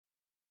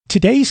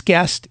Today's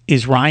guest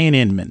is Ryan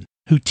Inman,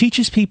 who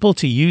teaches people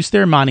to use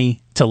their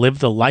money to live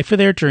the life of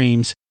their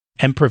dreams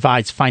and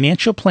provides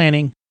financial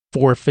planning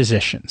for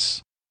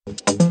physicians.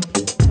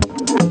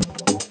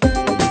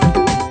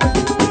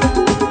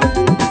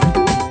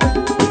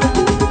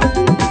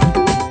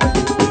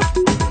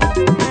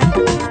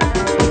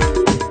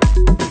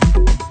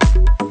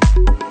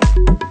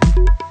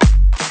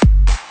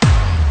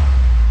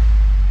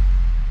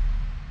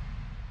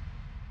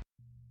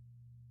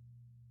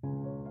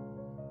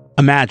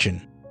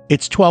 Imagine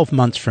it's 12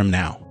 months from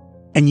now,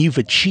 and you've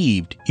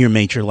achieved your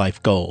major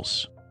life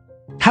goals.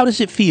 How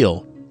does it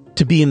feel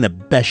to be in the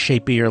best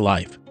shape of your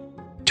life?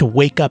 To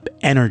wake up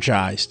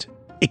energized,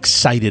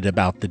 excited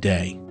about the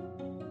day?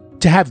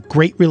 To have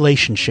great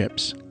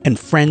relationships and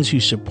friends who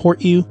support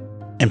you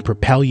and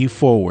propel you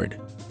forward?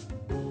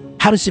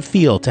 How does it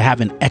feel to have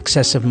an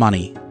excess of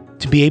money,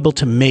 to be able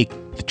to make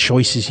the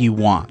choices you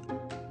want?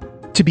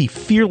 To be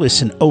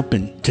fearless and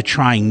open to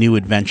trying new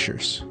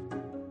adventures?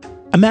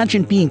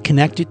 Imagine being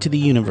connected to the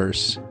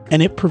universe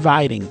and it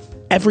providing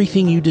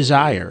everything you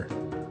desire.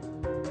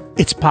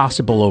 It's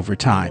possible over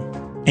time,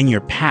 and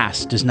your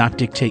past does not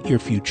dictate your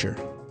future.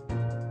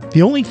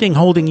 The only thing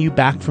holding you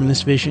back from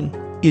this vision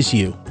is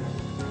you.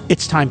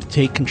 It's time to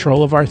take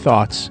control of our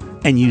thoughts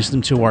and use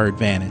them to our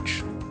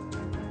advantage.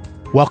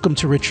 Welcome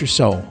to Richer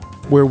Soul,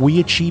 where we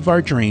achieve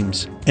our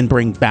dreams and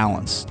bring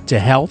balance to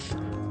health,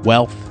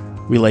 wealth,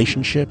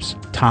 relationships,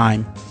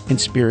 time, and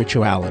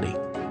spirituality.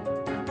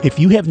 If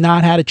you have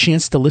not had a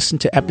chance to listen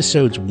to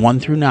episodes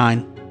 1 through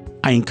 9,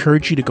 I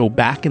encourage you to go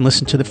back and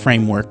listen to the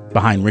framework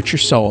behind Richer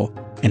Soul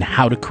and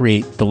how to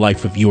create the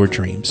life of your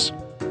dreams.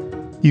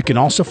 You can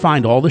also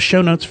find all the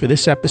show notes for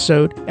this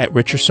episode at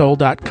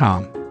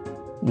richersoul.com.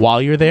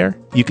 While you're there,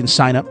 you can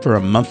sign up for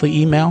a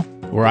monthly email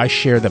where I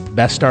share the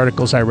best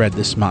articles I read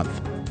this month,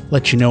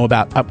 let you know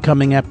about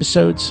upcoming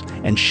episodes,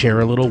 and share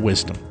a little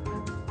wisdom.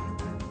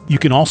 You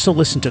can also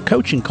listen to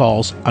coaching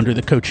calls under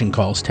the Coaching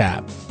Calls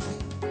tab.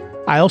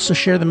 I also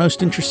share the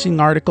most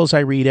interesting articles I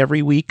read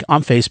every week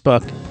on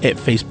Facebook at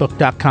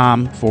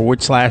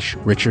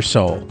facebook.com/Richer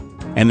Soul.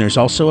 And there's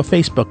also a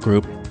Facebook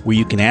group where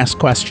you can ask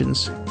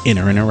questions and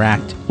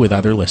interact with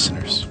other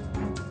listeners.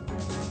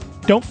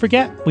 Don't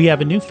forget, we have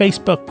a new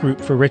Facebook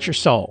group for Richer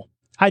Soul.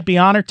 I'd be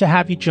honored to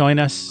have you join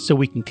us so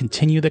we can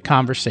continue the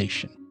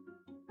conversation.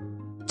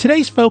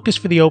 Today's focus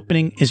for the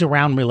opening is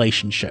around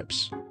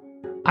relationships.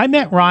 I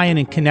met Ryan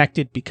and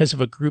connected because of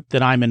a group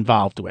that I'm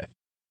involved with.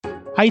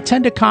 I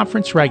attend a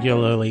conference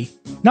regularly,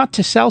 not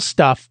to sell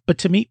stuff, but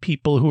to meet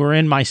people who are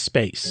in my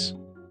space.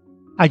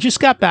 I just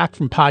got back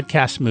from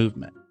Podcast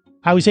Movement.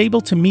 I was able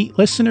to meet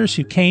listeners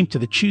who came to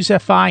the Choose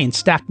FI and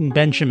Stacking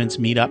Benjamins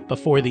meetup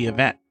before the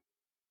event.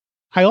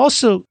 I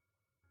also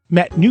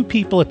met new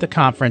people at the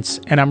conference,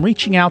 and I'm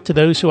reaching out to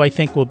those who I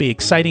think will be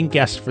exciting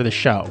guests for the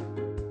show.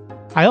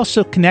 I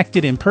also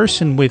connected in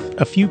person with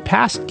a few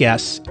past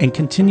guests and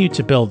continued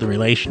to build the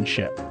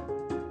relationship.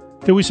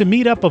 There was a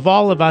meetup of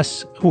all of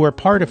us who are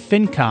part of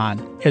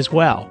FinCon as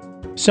well,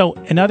 so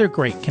another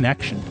great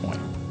connection point.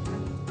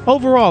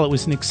 Overall, it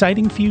was an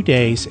exciting few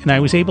days, and I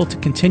was able to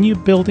continue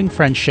building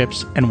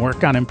friendships and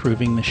work on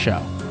improving the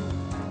show.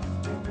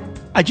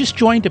 I just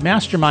joined a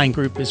mastermind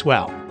group as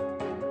well.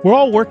 We're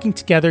all working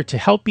together to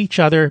help each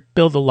other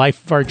build the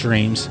life of our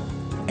dreams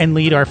and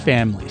lead our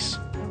families.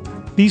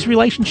 These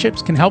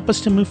relationships can help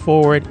us to move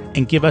forward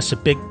and give us a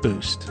big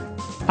boost.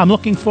 I'm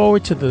looking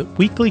forward to the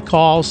weekly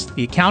calls,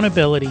 the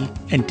accountability,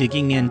 and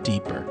digging in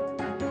deeper.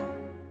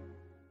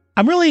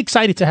 I'm really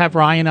excited to have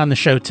Ryan on the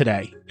show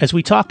today as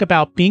we talk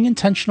about being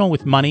intentional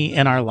with money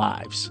in our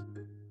lives.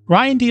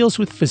 Ryan deals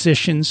with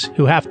physicians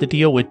who have to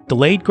deal with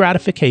delayed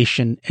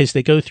gratification as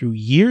they go through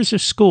years of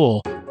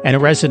school and a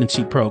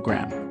residency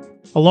program,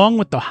 along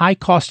with the high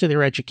cost of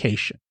their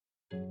education.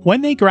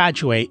 When they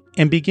graduate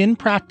and begin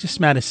practice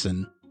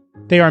medicine,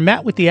 they are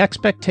met with the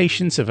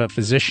expectations of a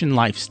physician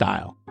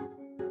lifestyle.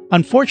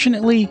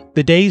 Unfortunately,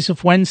 the days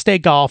of Wednesday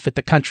golf at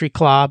the country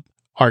club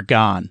are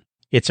gone.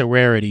 It's a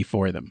rarity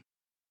for them.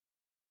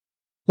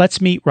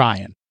 Let's meet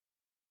Ryan.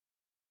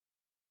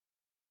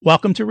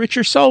 Welcome to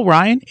Richer Soul,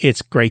 Ryan.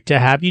 It's great to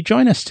have you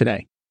join us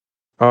today.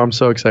 Oh, I'm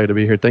so excited to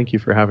be here. Thank you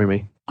for having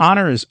me.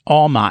 Honor is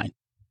all mine.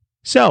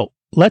 So,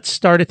 let's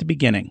start at the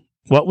beginning.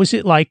 What was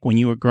it like when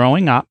you were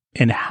growing up,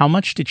 and how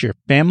much did your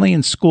family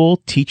and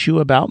school teach you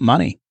about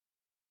money?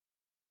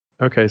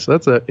 Okay, so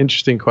that's an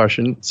interesting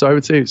question. So I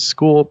would say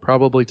school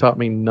probably taught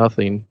me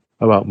nothing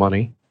about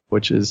money,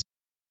 which is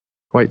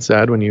quite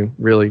sad when you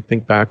really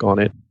think back on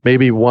it.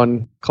 Maybe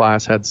one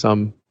class had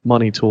some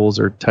money tools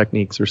or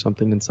techniques or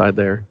something inside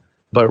there.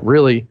 But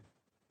really,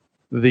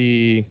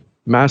 the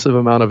massive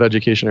amount of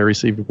education I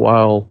received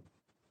while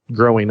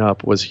growing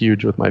up was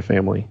huge with my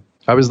family.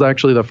 I was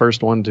actually the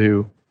first one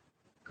to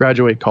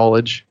graduate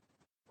college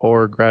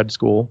or grad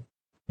school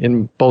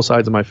in both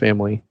sides of my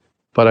family.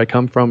 But I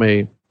come from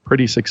a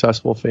pretty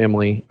successful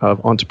family of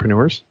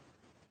entrepreneurs.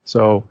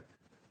 So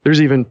there's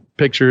even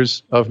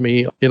pictures of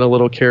me in a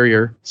little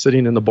carrier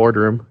sitting in the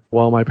boardroom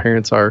while my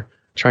parents are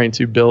trying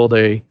to build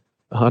a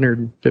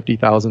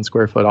 150,000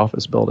 square foot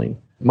office building.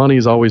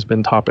 Money's always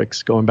been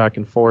topics going back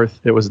and forth.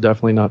 It was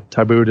definitely not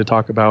taboo to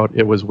talk about.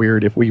 It was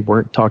weird if we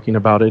weren't talking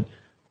about it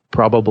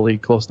probably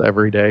close to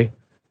every day.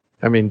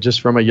 I mean,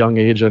 just from a young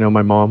age, I know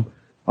my mom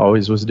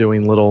always was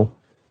doing little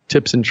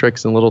tips and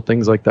tricks and little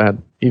things like that,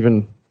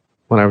 even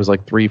when I was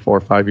like 3, 4,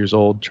 5 years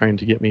old, trying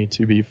to get me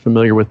to be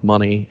familiar with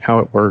money, how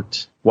it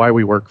worked, why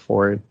we work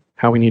for it,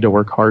 how we need to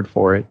work hard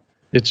for it.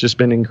 It's just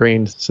been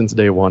ingrained since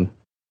day one.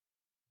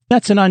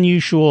 That's an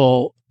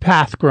unusual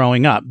path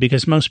growing up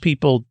because most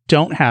people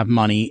don't have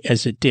money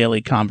as a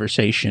daily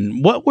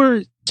conversation. What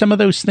were some of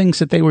those things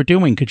that they were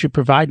doing? Could you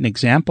provide an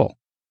example?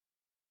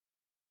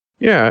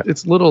 Yeah,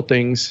 it's little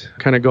things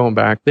kind of going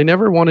back. They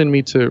never wanted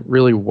me to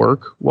really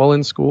work while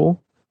in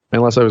school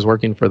unless I was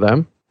working for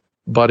them.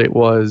 But it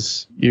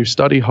was, you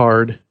study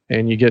hard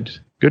and you get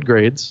good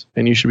grades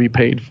and you should be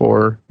paid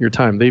for your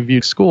time. They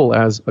viewed school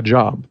as a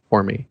job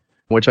for me,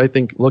 which I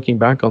think looking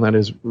back on that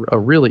is a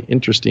really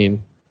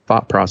interesting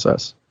thought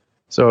process.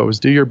 So it was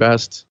do your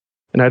best.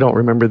 And I don't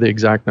remember the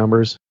exact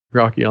numbers,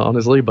 Rocky,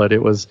 honestly, but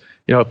it was,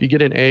 if you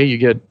get an A, you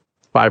get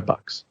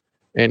 $5.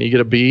 And you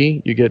get a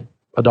B, you get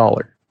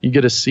 $1. You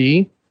get a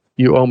C,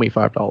 you owe me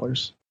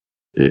 $5.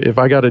 If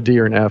I got a D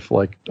or an F,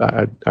 like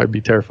I'd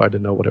be terrified to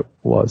know what it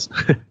was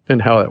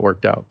and how that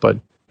worked out.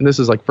 And this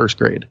is like first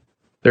grade.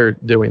 They're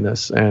doing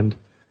this, and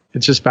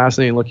it's just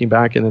fascinating looking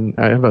back. And then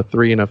I have a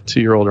 3 and a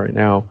 2-year-old right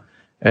now,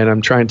 and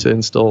I'm trying to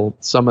instill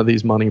some of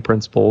these money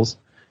principles.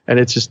 And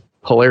it's just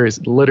hilarious.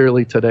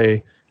 Literally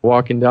today,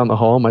 walking down the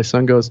hall, my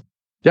son goes,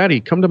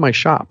 "Daddy, come to my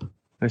shop."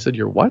 I said,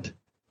 "Your what?" He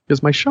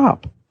goes, "My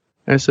shop."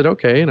 And I said,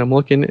 "Okay." And I'm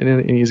looking,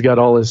 and he's got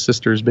all his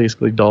sister's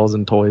basically dolls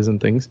and toys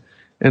and things.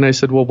 And I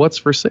said, "Well, what's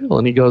for sale?"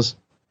 And he goes,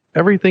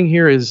 "Everything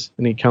here is,"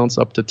 and he counts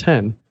up to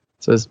 10.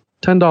 It says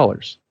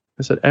 $10.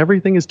 I said,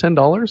 "Everything is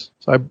 $10?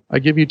 So I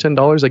give you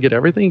 $10, I get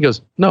everything?" He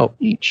goes, "No,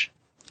 each.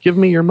 Give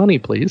me your money,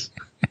 please."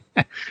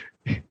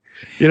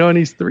 And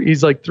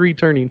he's like 3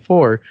 turning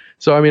 4.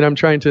 So, I mean, I'm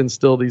trying to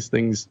instill these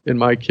things in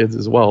my kids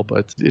as well.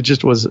 But it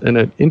just was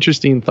an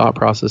interesting thought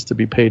process to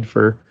be paid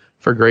for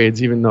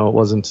grades, even though it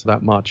wasn't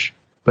that much.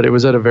 But it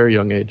was at a very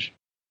young age.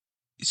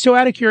 So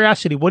out of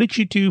curiosity, what did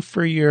you do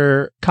for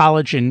your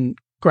college and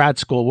grad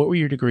school? What were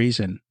your degrees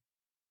in?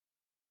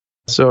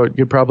 So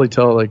you'd probably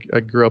tell, like,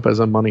 I grew up as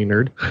a money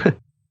nerd,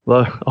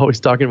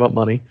 always talking about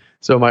money.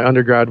 So my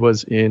undergrad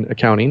was in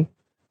accounting,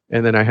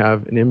 and then I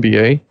have an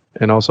MBA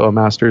and also a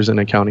master's in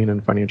accounting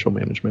and financial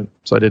management.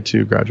 So I did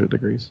 2 graduate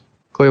degrees.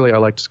 Clearly, I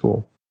liked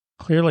school.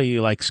 Clearly,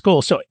 you like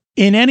school. So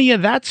in any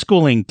of that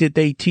schooling, did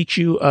they teach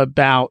you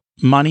about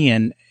money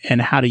and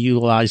how to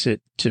utilize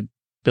it to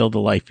build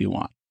the life you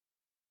want?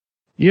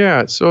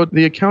 Yeah, so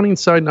the accounting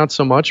side, not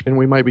so much, and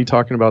we might be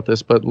talking about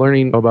this, but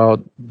learning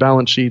about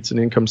balance sheets and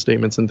income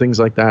statements and things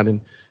like that.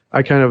 And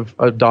I kind of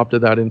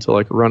adopted that into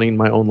like running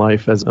my own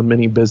life as a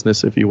mini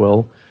business, if you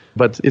will.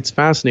 But it's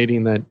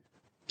fascinating that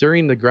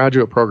during the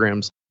graduate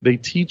programs, they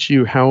teach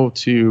you how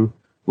to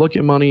look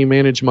at money,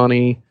 manage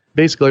money,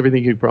 basically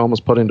everything you could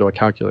almost put into a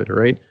calculator,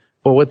 right?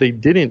 But what they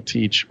didn't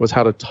teach was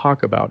how to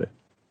talk about it.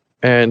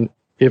 And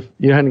if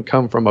you hadn't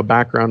come from a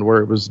background where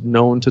it was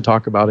known to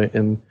talk about it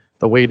and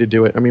the way to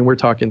do it, I mean, we're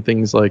talking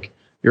things like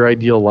your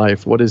ideal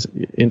life, what is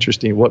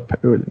interesting,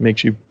 what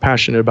makes you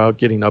passionate about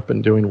getting up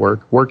and doing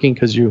work, working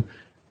because you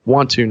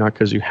want to, not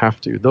because you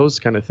have to. Those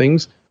kind of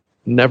things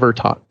never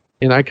taught.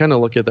 And I kind of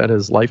look at that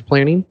as life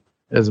planning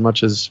as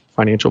much as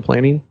financial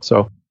planning.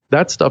 So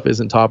that stuff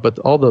isn't taught, but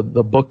all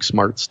the book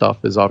smart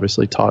stuff is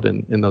obviously taught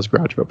in those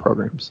graduate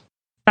programs.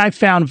 I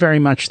found very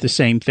much the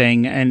same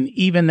thing. And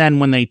even then,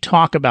 when they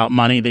talk about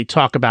money, they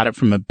talk about it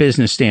from a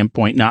business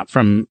standpoint, not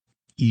from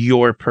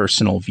your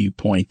personal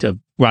viewpoint of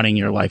running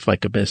your life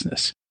like a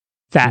business.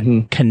 That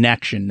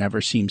connection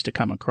never seems to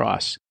come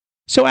across.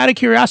 So out of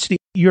curiosity,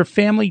 your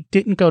family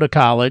didn't go to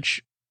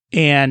college,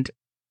 and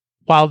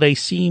while they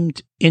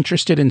seemed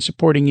interested in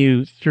supporting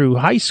you through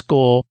high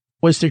school,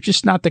 was there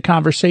just not the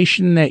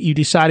conversation that you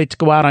decided to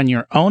go out on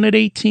your own at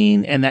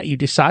 18 and that you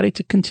decided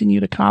to continue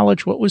to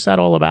college? What was that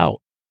all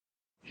about?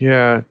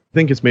 Yeah, I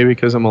think it's maybe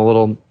because I'm a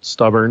little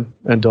stubborn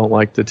and don't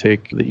like to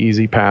take the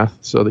easy path.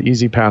 So the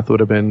easy path would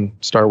have been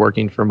start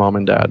working for mom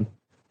and dad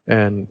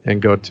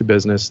and go to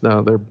business.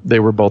 Now, they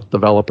were both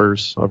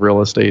developers of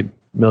real estate,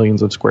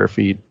 millions of square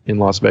feet in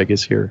Las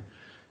Vegas here.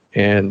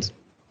 And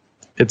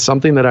it's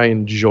something that I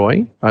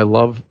enjoy. I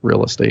love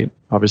real estate,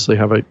 obviously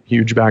have a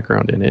huge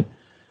background in it,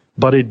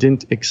 but it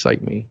didn't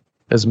excite me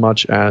as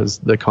much as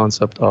the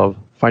concept of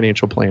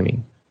financial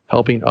planning,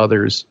 helping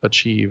others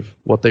achieve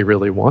what they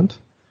really want.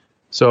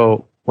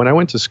 So when I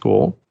went to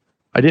school,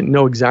 I didn't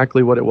know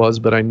exactly what it was,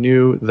 but I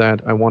knew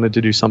that I wanted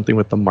to do something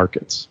with the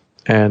markets.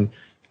 And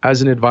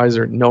as an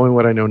advisor, knowing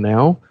what I know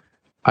now,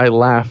 I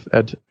laugh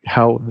at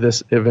how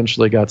this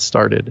eventually got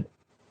started.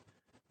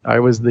 I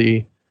was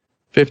the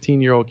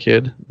 15-year-old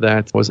kid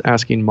that was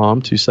asking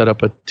mom to set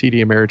up a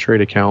TD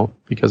Ameritrade account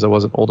because I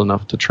wasn't old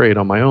enough to trade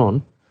on my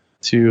own,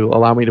 to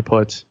allow me to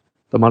put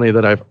the money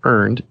that I've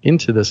earned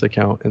into this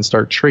account and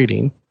start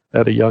trading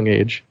at a young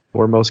age,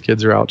 where most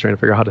kids are out trying to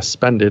figure out how to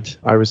spend it.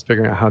 I was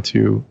figuring out how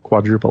to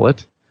quadruple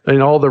it.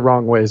 In all the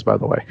wrong ways, by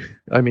the way.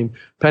 I mean,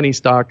 penny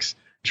stocks,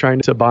 trying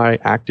to buy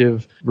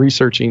active,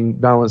 researching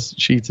balance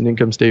sheets and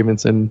income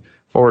statements and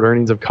forward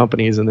earnings of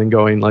companies, and then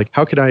going like,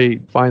 how could I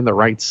find the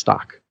right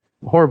stock?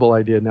 Horrible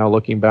idea now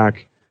looking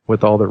back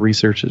with all the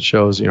research that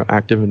shows,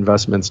 active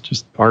investments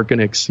just aren't going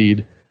to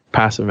exceed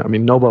passive. I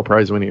mean, Nobel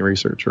Prize winning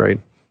research, right?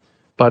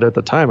 But at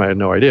the time, I had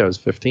no idea. I was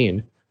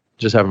 15,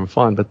 just having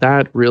fun. But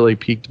that really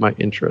piqued my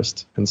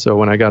interest. And so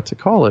when I got to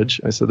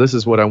college, I said, this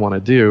is what I want to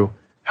do.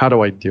 How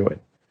do I do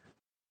it?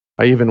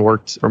 I even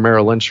worked for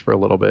Merrill Lynch for a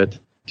little bit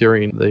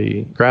during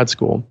the grad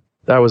school.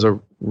 That was a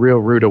real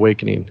rude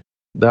awakening.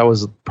 That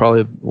was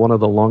probably one of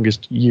the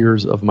longest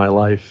years of my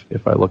life,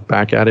 if I look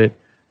back at it.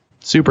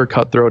 Super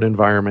cutthroat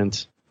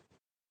environment.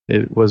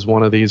 It was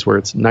one of these where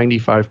it's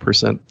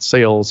 95%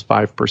 sales,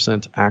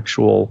 5%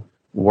 actual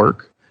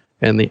work.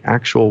 And the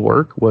actual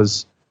work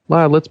was,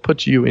 well, let's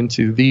put you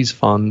into these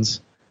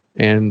funds.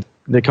 And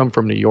they come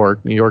from New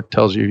York. New York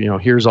tells you,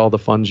 here's all the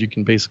funds you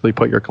can basically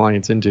put your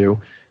clients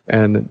into.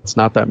 And it's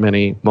not that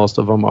many. Most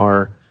of them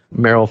are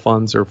Merrill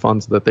funds or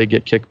funds that they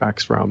get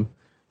kickbacks from,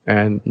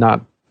 and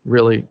not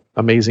really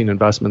amazing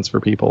investments for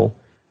people.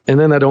 And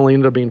then that only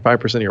ended up being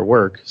 5% of your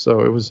work.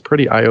 So it was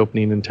pretty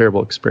eye-opening and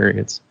terrible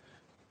experience.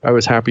 I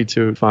was happy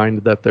to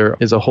find that there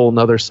is a whole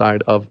nother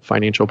side of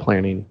financial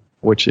planning,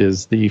 which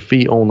is the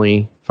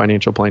fee-only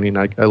financial planning.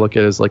 I look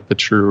at it as like the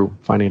true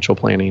financial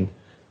planning.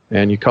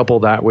 And you couple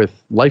that with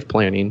life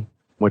planning,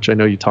 which I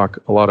know you talk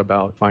a lot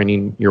about,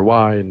 finding your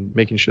why and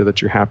making sure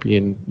that you're happy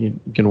and you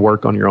can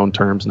work on your own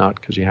terms, not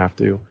because you have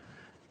to,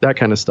 that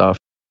kind of stuff.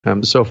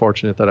 I'm so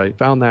fortunate that I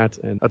found that.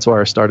 And that's why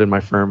I started my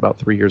firm about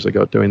 3 years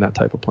ago doing that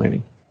type of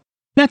planning.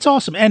 That's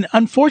awesome. And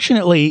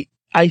unfortunately,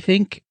 I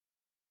think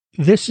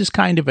this is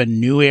kind of a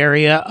new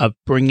area of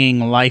bringing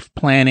life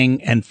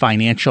planning and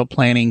financial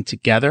planning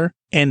together.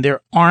 And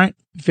there aren't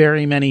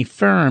very many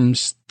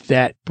firms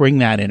that bring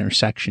that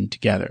intersection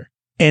together.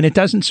 And it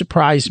doesn't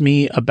surprise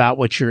me about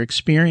what your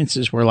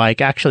experiences were like.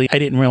 Actually, I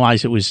didn't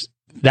realize it was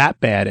that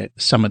bad at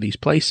some of these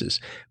places.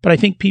 But I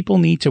think people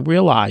need to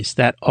realize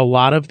that a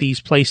lot of these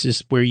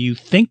places where you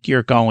think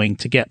you're going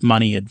to get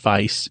money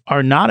advice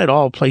are not at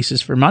all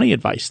places for money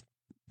advice.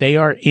 They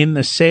are in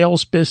the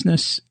sales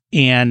business,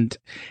 and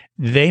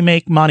they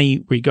make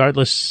money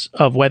regardless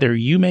of whether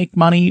you make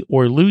money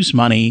or lose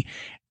money.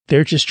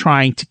 They're just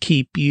trying to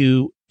keep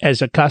you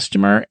as a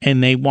customer,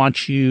 and they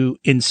want you,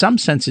 in some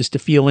senses, to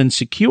feel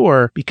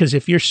insecure, because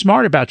if you're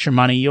smart about your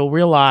money, you'll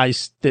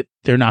realize that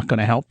they're not going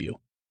to help you.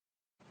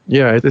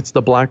 Yeah, it's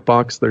the black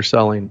box they're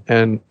selling.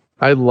 And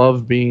I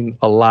love being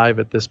alive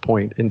at this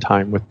point in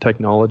time with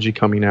technology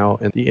coming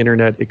out and the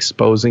internet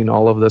exposing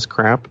all of this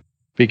crap,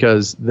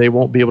 because they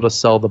won't be able to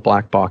sell the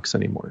black box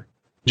anymore.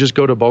 Just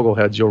go to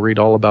Bogleheads, you'll read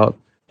all about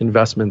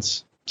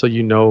investments, so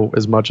you know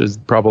as much as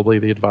probably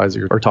the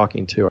advisors are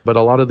talking to. But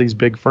a lot of these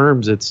big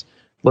firms, it's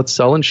let's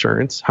sell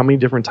insurance. How many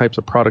different types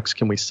of products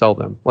can we sell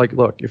them? Like,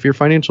 look, if your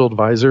financial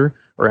advisor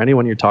or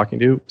anyone you're talking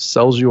to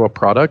sells you a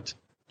product,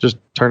 just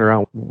turn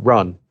around,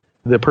 run.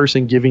 The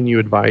person giving you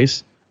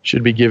advice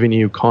should be giving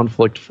you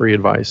conflict-free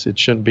advice. It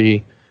shouldn't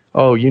be,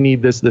 oh, you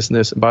need this, this, and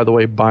this. And by the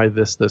way, buy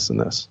this, this, and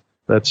this.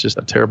 That's just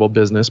a terrible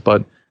business.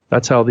 But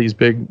that's how these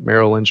big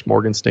Merrill Lynch,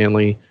 Morgan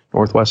Stanley,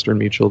 Northwestern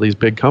Mutual, these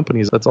big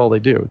companies, that's all they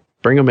do.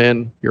 Bring them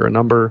in. You're a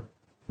number.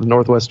 The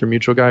Northwestern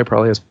Mutual guy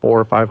probably has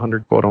 400 or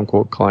 500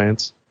 quote-unquote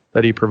clients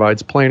that he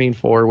provides planning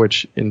for,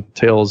 which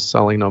entails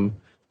selling them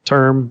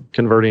term,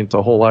 converting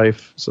to whole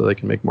life so they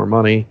can make more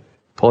money,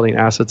 pulling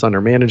assets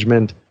under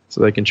management so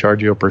they can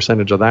charge you a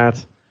percentage of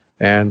that.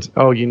 And,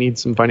 oh, you need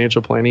some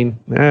financial planning?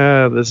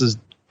 This is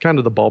kind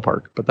of the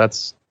ballpark, but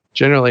that's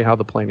generally how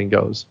the planning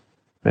goes.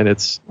 And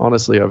it's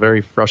honestly a very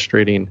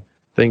frustrating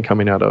thing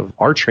coming out of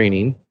our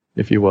training,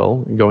 if you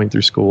will, and going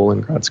through school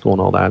and grad school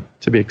and all that,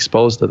 to be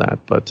exposed to that.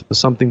 But there's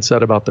something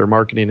said about their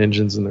marketing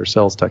engines and their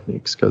sales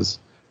techniques, because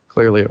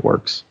clearly it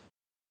works.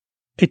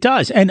 It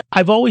does. And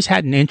I've always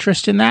had an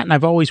interest in that, and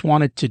I've always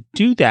wanted to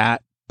do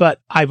that, but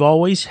I've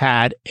always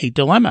had a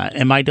dilemma.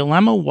 And my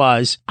dilemma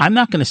was, I'm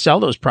not going to sell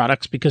those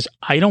products because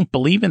I don't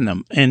believe in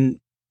them.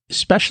 And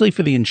especially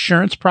for the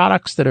insurance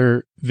products that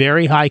are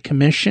very high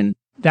commission,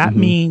 that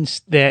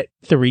means that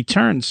the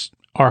returns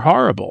are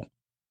horrible.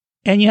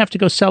 And you have to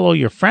go sell all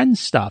your friends'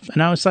 stuff.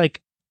 And I was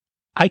like,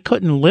 I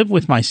couldn't live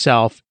with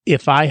myself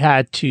if I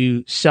had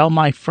to sell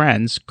my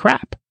friends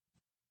crap.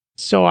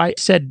 So I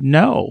said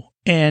no.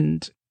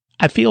 And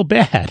I feel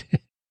bad.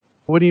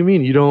 What do you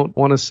mean? You don't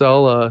want to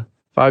sell a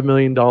 $5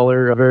 million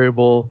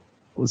variable,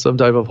 some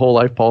type of whole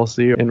life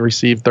policy, and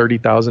receive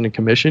 $30,000 in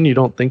commission? You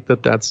don't think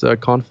that that's a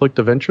conflict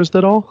of interest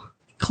at all?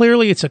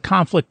 Clearly, it's a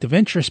conflict of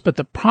interest, but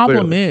the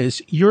problem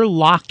is you're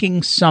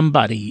locking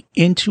somebody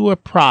into a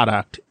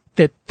product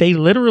that they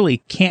literally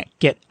can't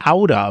get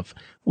out of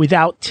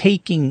without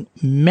taking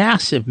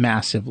massive,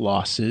 massive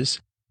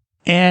losses.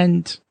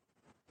 And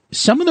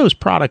some of those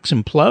products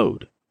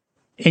implode,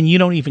 and you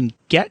don't even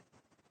get,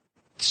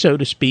 so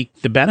to speak,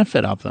 the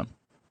benefit of them.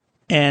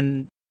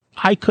 And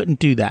I couldn't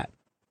do that.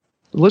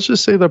 Let's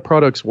just say the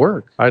products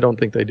work. I don't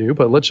think they do,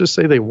 but let's just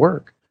say they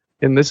work.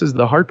 And this is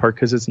the hard part,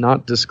 because it's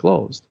not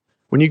disclosed.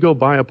 when you go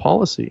buy a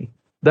policy,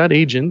 that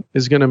agent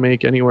is going to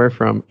make anywhere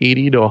from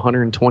 80 to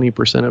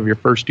 120% of your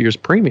first year's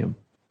premium.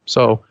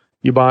 So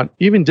you bought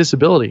even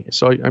disability.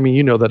 So, I mean,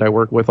 you know that I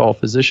work with all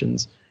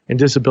physicians, and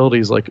disability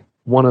is like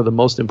one of the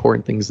most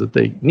important things that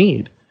they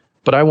need.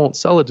 But I won't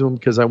sell it to them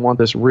because I want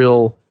this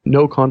real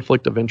no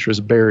conflict of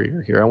interest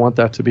barrier here. I want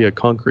that to be a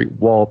concrete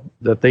wall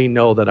that they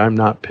know that I'm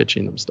not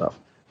pitching them stuff,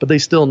 but they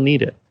still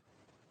need it.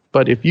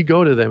 But if you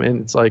go to them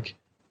and it's like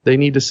they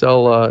need to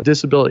sell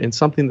disability and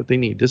something that they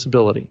need,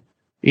 disability,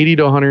 80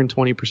 to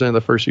 120% of the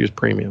first year's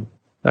premium.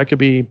 That could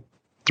be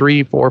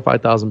 $3,000, $4,000,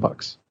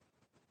 $5,000.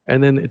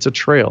 And then it's a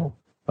trail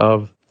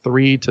of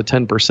 3 to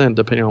 10%,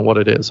 depending on what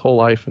it is. Whole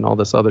life and all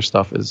this other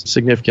stuff is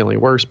significantly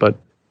worse, but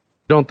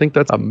I don't think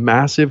that's a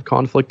massive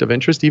conflict of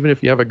interest, even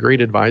if you have a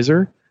great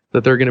advisor,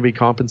 that they're going to be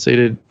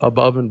compensated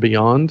above and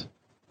beyond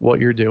what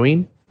you're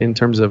doing in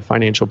terms of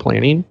financial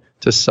planning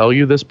to sell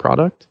you this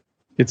product.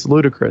 It's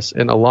ludicrous.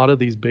 And a lot of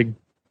these big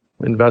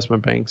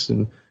investment banks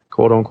and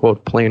quote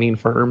unquote planning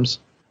firms,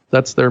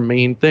 that's their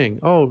main thing.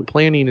 Oh,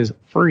 planning is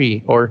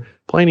free, or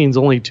planning is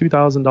only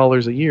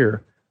 $2,000 a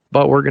year,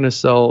 but we're going to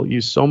sell you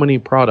so many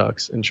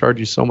products and charge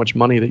you so much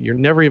money that you're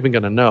never even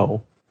going to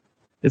know.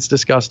 It's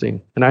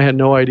disgusting. And I had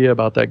no idea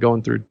about that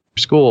going through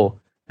school.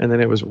 And then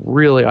it was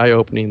really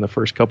eye-opening the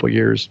first couple of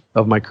years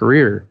of my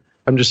career.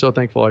 I'm just so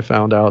thankful I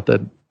found out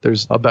that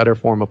there's a better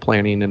form of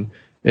planning. And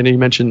you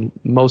mentioned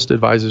most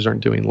advisors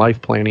aren't doing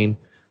life planning.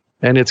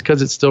 And it's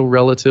because it's still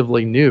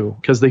relatively new,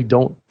 because they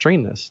don't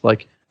train this.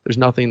 Like, there's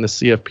nothing in the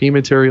CFP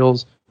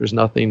materials. There's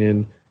nothing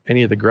in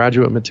any of the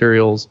graduate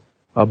materials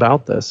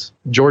about this.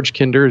 George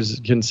Kinder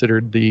is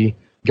considered the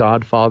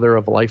godfather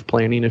of life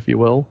planning, if you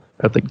will,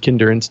 at the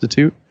Kinder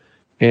Institute.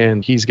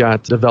 And he's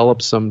got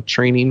developed some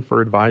training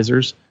for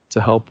advisors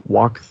to help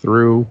walk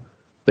through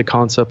the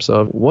concepts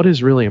of what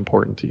is really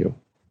important to you.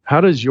 How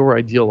does your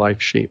ideal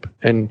life shape?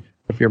 And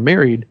if you're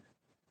married,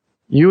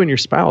 you and your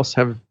spouse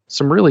have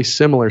some really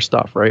similar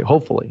stuff, right?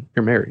 Hopefully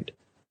you're married,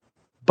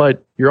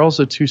 but you're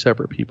also two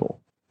separate people.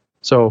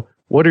 So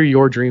what are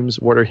your dreams?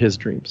 What are his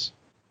dreams?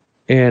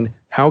 And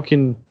how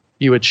can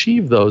you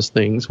achieve those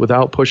things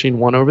without pushing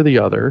one over the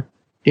other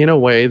in a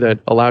way that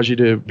allows you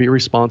to be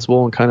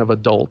responsible and kind of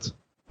adult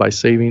by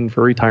saving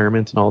for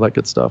retirement and all that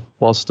good stuff,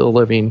 while still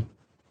living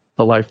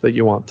the life that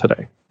you want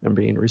today and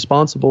being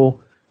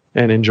responsible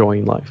and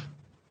enjoying life?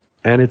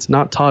 And it's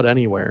not taught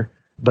anywhere,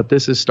 but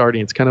this is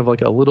starting. It's kind of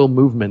like a little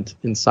movement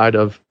inside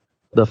of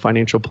the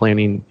financial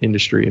planning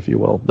industry, if you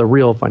will, the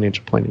real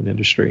financial planning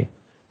industry.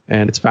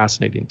 And it's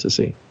fascinating to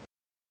see.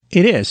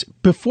 It is.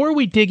 Before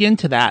we dig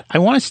into that, I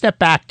want to step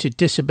back to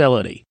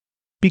disability,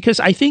 because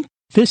I think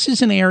this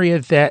is an area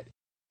that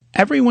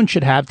everyone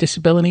should have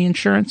disability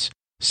insurance,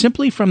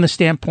 simply from the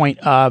standpoint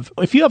of,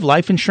 if you have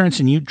life insurance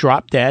and you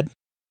drop dead,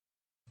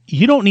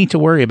 you don't need to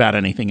worry about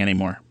anything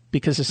anymore,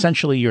 because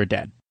essentially you're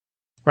dead,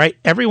 right?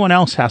 Everyone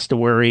else has to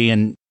worry,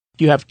 and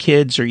you have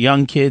kids or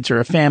young kids or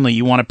a family,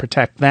 you want to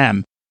protect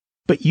them,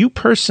 but you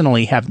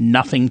personally have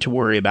nothing to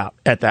worry about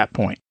at that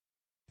point.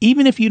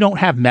 Even if you don't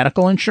have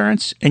medical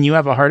insurance and you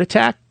have a heart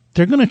attack,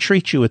 they're going to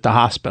treat you at the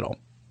hospital,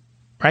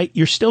 right?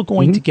 You're still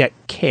going to get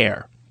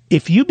care.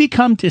 If you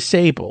become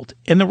disabled,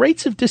 and the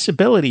rates of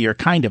disability are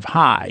kind of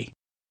high,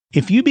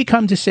 if you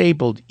become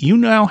disabled, you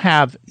now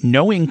have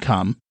no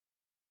income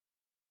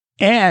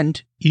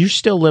and you're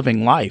still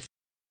living life.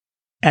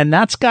 And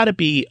that's got to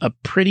be a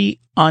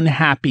pretty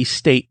unhappy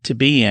state to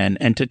be in.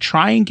 And to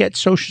try and get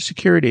Social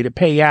Security to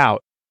pay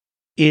out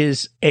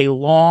is a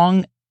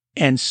long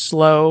and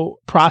slow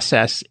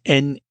process,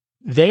 and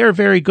they are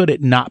very good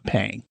at not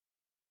paying.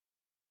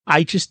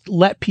 I just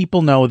let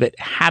people know that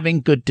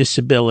having good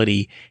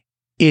disability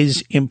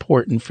is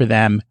important for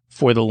them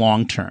for the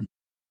long term.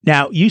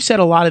 Now, you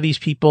said a lot of these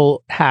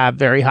people have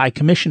very high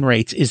commission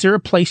rates. Is there a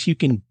place you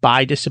can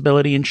buy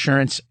disability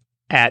insurance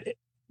at,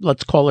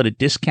 let's call it a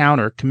discount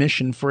or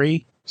commission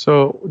free?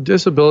 So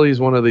disability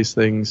is one of these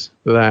things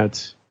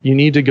that you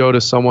need to go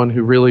to someone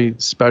who really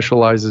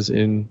specializes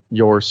in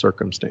your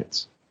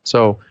circumstance.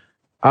 So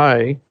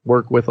I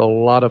work with a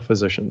lot of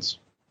physicians,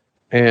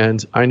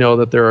 and I know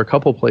that there are a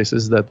couple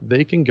places that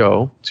they can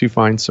go to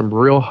find some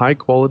real high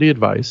quality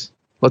advice.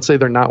 Let's say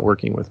they're not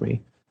working with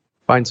me.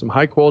 Find some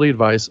high quality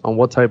advice on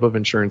what type of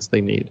insurance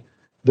they need.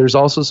 There's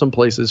also some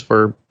places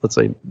for, let's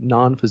say,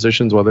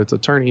 non-physicians, whether it's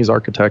attorneys,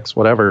 architects,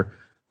 whatever,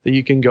 that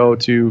you can go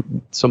to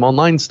some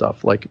online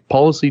stuff. Like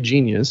Policy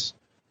Genius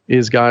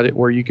is got it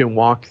where you can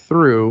walk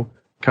through,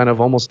 kind of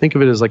almost think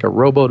of it as like a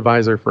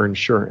robo-advisor for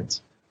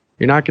insurance.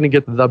 You're not going to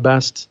get the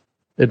best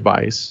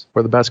advice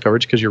or the best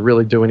coverage because you're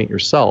really doing it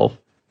yourself,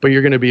 but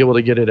you're going to be able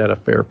to get it at a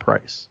fair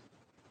price.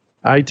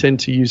 I tend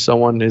to use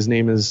someone, his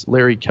name is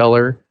Larry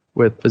Keller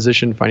with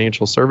Physician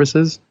Financial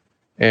Services,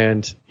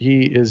 and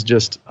he is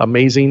just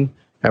amazing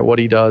at what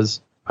he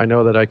does. I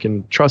know that I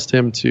can trust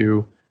him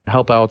to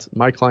help out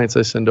my clients.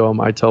 I send to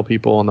him. I tell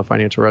people on the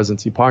Financial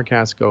Residency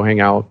podcast, go hang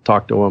out,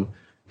 talk to him,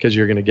 because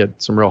you're going to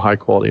get some real high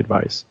quality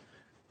advice.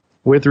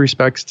 With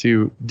respects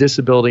to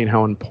disability and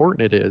how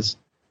important it is,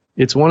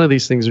 it's one of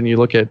these things when you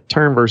look at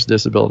term versus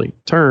disability.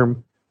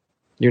 Term,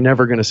 you're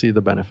never going to see the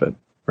benefit,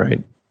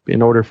 right?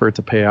 in order for it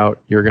to pay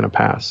out, you're going to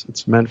pass.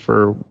 It's meant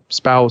for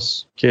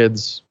spouse,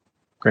 kids,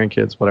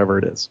 grandkids, whatever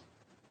it is.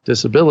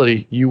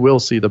 Disability, you will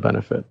see the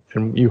benefit,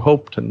 and you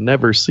hope to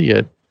never see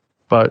it.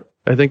 But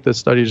I think the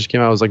study just came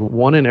out, it was like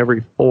 1 in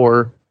every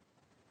 4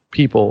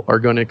 people are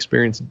going to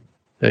experience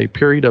a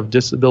period of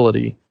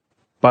disability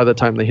by the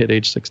time they hit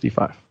age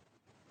 65.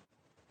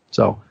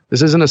 So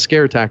this isn't a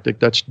scare tactic.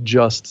 That's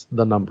just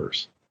the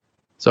numbers.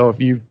 So if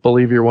you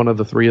believe you're one of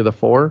the 3 of the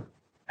 4,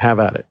 have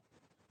at it.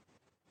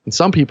 And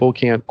some people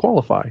can't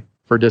qualify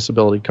for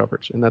disability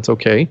coverage, and that's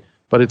okay,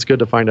 but it's good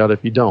to find out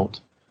if you don't.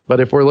 But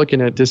if we're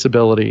looking at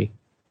disability,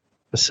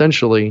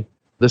 essentially,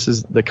 this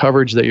is the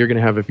coverage that you're going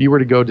to have if you were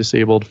to go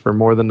disabled for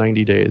more than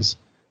 90 days.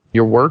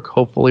 Your work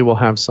hopefully will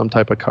have some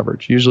type of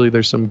coverage. Usually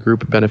there's some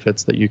group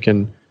benefits that you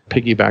can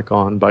piggyback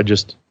on by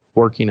just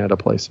working at a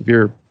place. If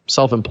you're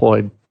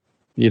self-employed,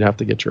 you'd have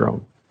to get your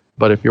own.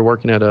 But if you're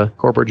working at a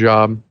corporate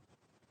job,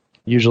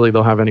 usually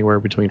they'll have anywhere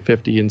between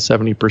 50 and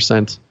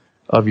 70%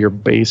 of your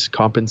base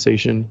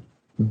compensation.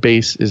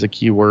 Base is a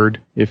key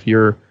word. If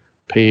you're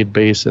paid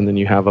base and then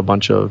you have a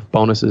bunch of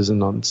bonuses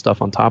and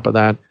stuff on top of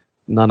that,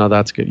 none of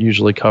that's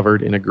usually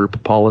covered in a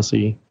group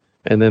policy.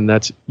 And then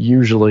that's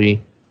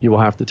usually, you will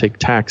have to take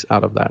tax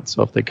out of that.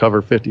 So if they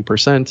cover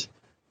 50%,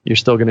 you're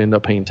still going to end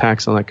up paying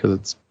tax on that because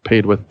it's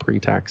paid with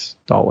pre-tax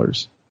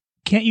dollars.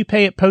 Can't you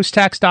pay it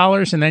post-tax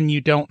dollars and then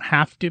you don't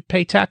have to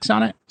pay tax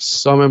on it?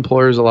 Some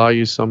employers allow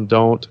you, some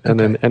don't. And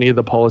then any of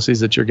the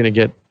policies that you're going to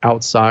get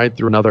outside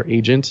through another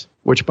agent,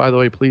 which, by the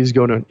way, please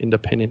go to an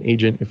independent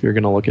agent if you're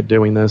going to look at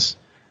doing this.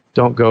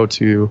 Don't go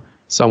to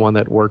someone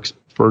that works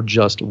for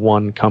just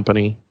one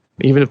company.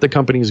 Even if the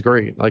company is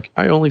great, like,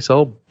 I only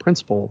sell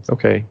principal.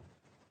 Okay,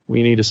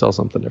 we need to sell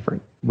something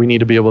different. We need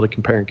to be able to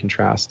compare and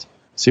contrast,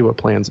 see what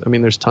plans. I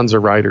mean, there's tons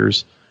of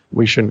riders.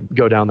 We shouldn't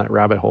go down that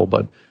rabbit hole,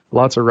 but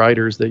lots of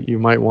riders that you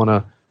might want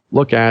to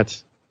look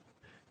at.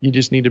 You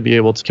just need to be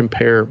able to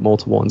compare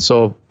multiple. And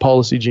so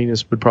Policy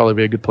Genius would probably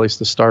be a good place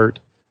to start.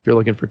 If you're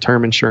looking for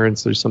term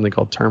insurance, there's something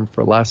called Term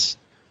for Less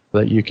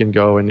that you can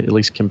go and at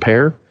least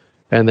compare.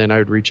 And then I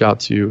would reach out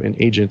to an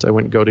agent. I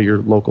wouldn't go to your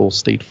local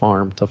State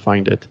Farm to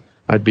find it.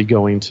 I'd be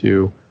going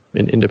to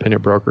an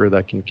independent broker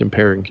that can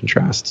compare and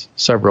contrast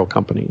several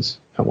companies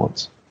at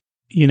once.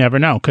 You never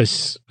know,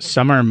 because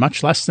some are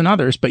much less than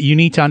others, but you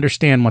need to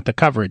understand what the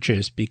coverage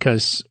is,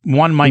 because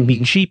one might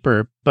be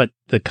cheaper, but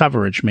the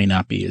coverage may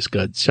not be as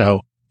good.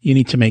 So you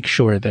need to make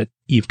sure that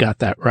you've got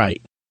that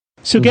right.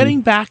 So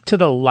getting back to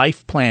the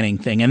life planning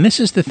thing, and this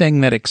is the thing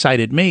that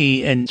excited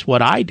me, and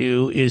what I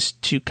do is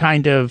to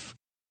kind of,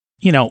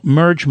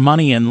 merge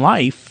money and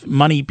life,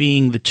 money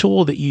being the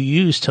tool that you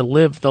use to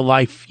live the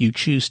life you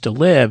choose to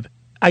live.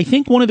 I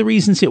think one of the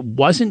reasons it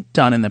wasn't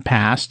done in the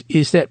past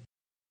is that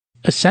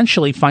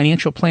essentially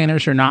financial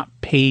planners are not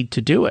paid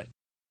to do it,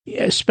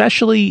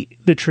 especially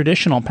the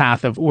traditional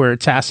path of where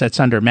it's assets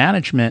under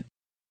management.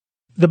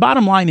 The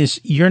bottom line is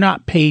you're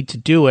not paid to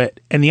do it.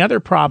 And the other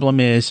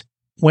problem is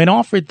when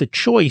offered the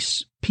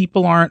choice,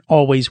 people aren't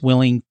always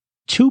willing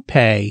to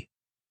pay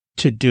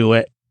to do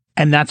it.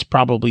 And that's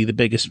probably the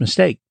biggest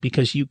mistake,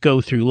 because you go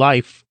through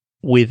life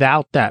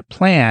without that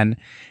plan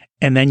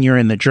and then you're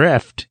in the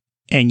drift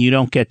and you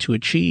don't get to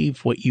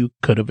achieve what you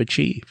could have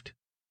achieved.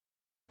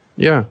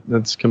 Yeah,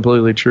 that's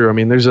completely true. I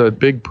mean, there's a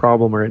big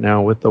problem right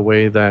now with the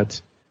way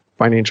that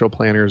financial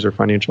planners or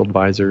financial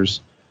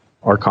advisors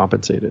are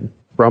compensated.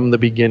 From the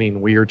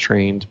beginning, we are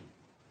trained,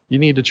 you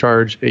need to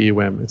charge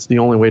AUM. It's the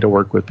only way to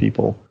work with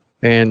people.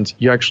 And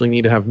you actually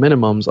need to have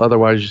minimums.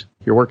 Otherwise,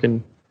 you're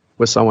working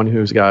with someone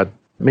who's got,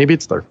 maybe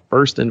it's their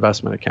first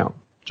investment account,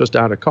 just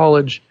out of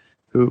college,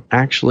 who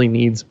actually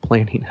needs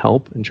planning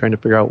help and trying to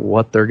figure out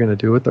what they're going to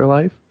do with their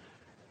life.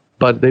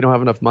 But they don't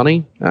have enough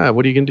money.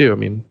 What are you going to do? I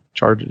mean,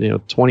 charge,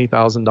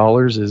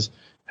 $20,000 is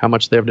how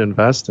much they have to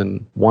invest,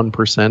 and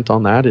 1%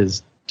 on that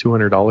is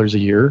 $200 a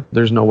year.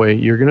 There's no way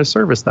you're going to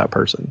service that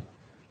person.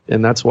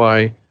 And that's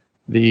why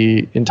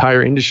the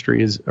entire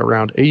industry is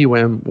around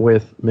AUM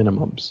with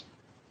minimums.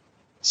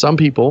 Some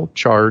people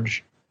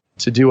charge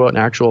to do an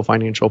actual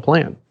financial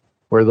plan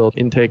where they'll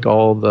intake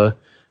all the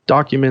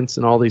documents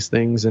and all these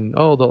things, and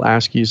they'll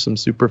ask you some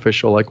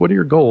superficial, like, what are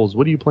your goals?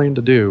 What do you plan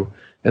to do?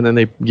 And then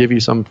they give you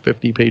some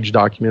 50-page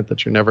document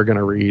that you're never going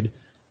to read.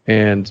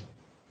 And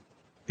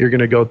you're going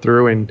to go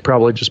through and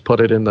probably just put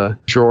it in the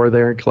drawer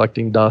there and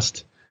collecting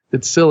dust.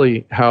 It's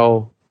silly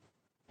how,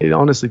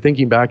 honestly,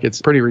 thinking back,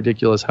 it's pretty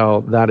ridiculous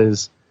how that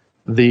is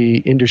the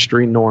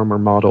industry norm or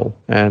model.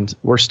 And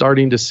we're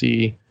starting to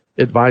see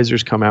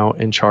advisors come out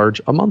and charge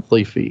a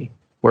monthly fee,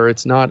 where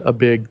it's not a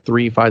big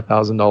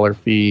 $3,000-$5,000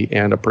 fee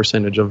and a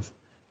percentage of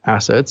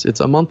assets. It's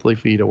a monthly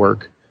fee to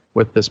work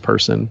with this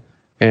person.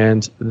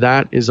 And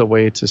that is a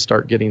way to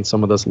start getting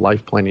some of this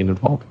life planning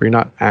involved, where you're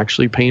not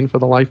actually paying for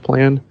the life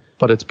plan,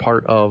 but it's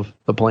part of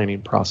the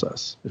planning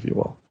process, if you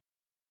will.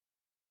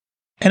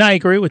 And I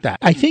agree with that.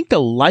 I think the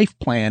life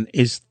plan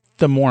is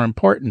the more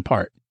important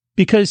part,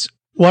 because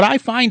what I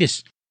find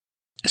is,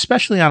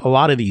 especially on a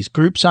lot of these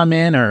groups I'm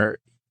in or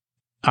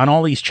on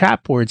all these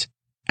chat boards,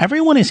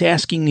 everyone is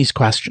asking these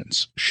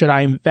questions. Should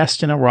I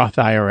invest in a Roth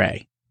IRA?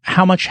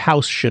 How much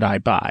house should I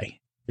buy?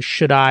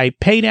 Should I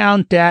pay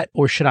down debt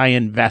or should I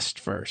invest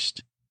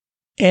first?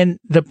 And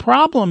the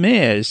problem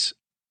is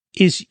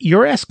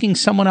you're asking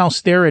someone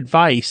else their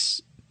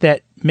advice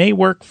that may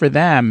work for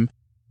them,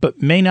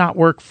 but may not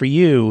work for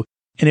you.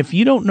 And if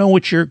you don't know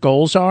what your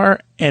goals are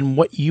and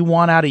what you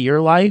want out of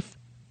your life,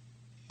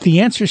 the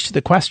answers to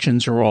the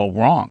questions are all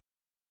wrong.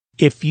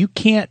 If you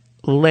can't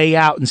lay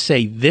out and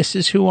say, this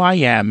is who I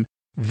am,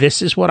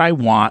 this is what I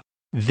want,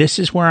 this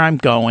is where I'm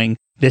going,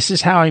 this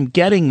is how I'm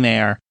getting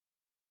there,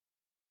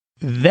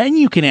 then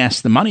you can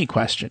ask the money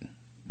question,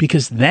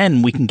 because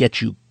then we can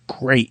get you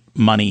great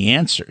money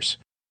answers.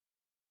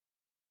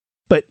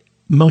 But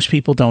most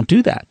people don't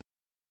do that.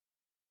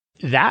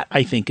 That,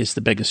 I think, is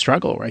the biggest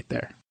struggle right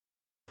there.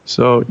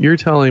 So you're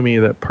telling me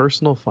that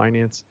personal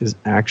finance is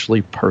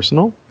actually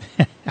personal?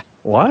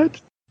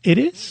 What? It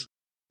is.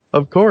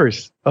 Of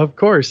course.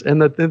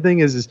 And the thing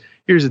is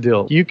here's the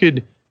deal. You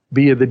could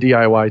be the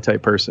DIY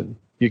type person.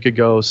 You could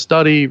go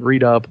study,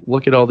 read up,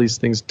 look at all these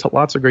things,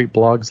 lots of great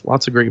blogs,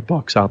 lots of great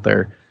books out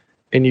there,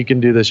 and you can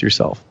do this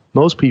yourself.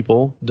 Most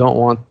people don't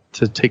want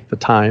to take the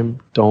time,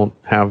 don't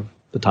have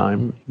the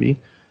time maybe,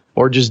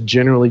 or just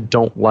generally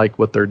don't like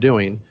what they're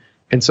doing.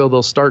 And so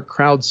they'll start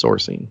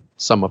crowdsourcing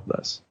some of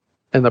this.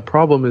 And the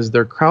problem is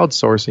they're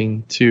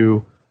crowdsourcing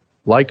to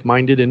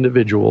like-minded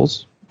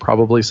individuals,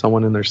 probably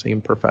someone in their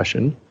same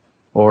profession,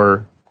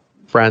 or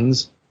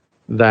friends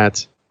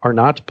that are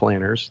not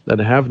planners, that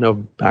have no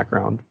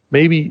background.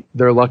 Maybe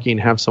they're lucky and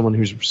have someone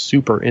who's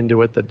super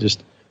into it that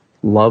just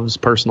loves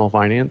personal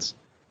finance.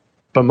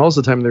 But most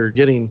of the time they're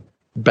getting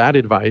bad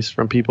advice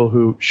from people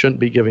who shouldn't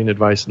be giving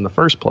advice in the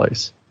first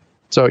place.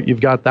 So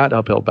you've got that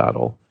uphill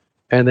battle.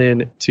 And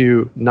then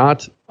to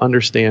not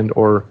understand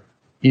or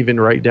even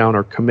write down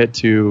or commit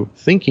to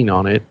thinking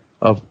on it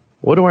of,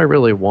 what do I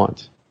really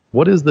want?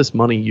 What is this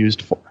money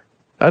used for?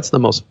 That's the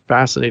most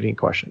fascinating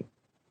question.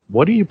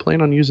 What do you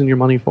plan on using your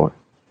money for?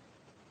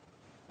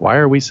 Why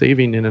are we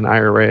saving in an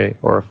IRA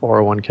or a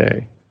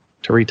 401k?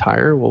 To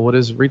retire? Well, what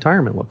does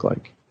retirement look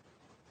like?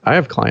 I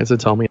have clients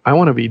that tell me, I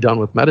want to be done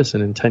with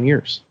medicine in 10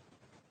 years.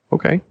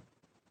 Okay,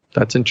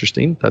 that's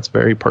interesting. That's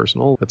very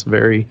personal. That's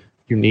very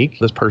unique.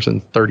 This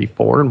person's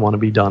 34 and want to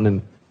be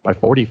done by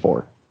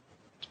 44.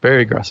 It's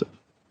very aggressive.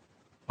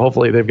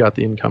 Hopefully they've got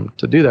the income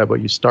to do that,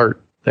 but you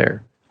start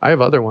there. I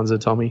have other ones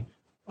that tell me,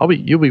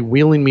 you'll be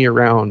wheeling me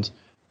around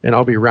and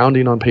I'll be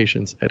rounding on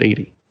patients at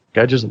 80.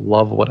 I just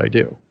love what I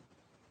do.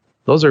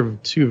 Those are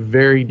two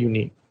very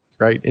unique,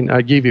 right? And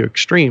I gave you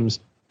extremes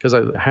because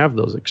I have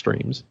those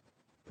extremes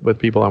with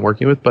people I'm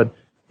working with. But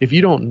if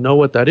you don't know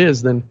what that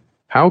is, then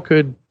how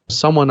could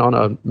someone on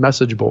a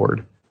message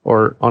board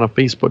or on a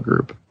Facebook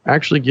group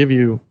actually give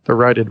you the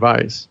right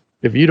advice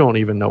if you don't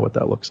even know what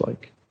that looks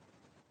like?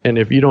 And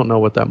if you don't know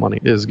what that money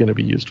is going to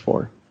be used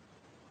for?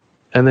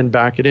 And then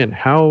back it in.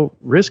 How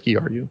risky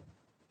are you,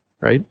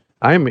 right?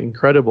 I'm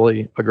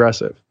incredibly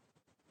aggressive.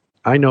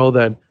 I know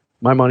that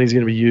my money is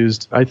going to be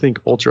used, I think,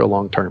 ultra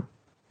long term.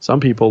 Some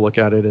people look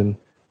at it in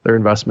their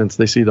investments,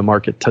 they see the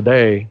market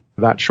today,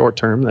 that short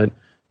term, that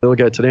they look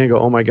at it today and go,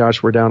 oh my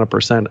gosh, we're down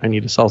 1%, I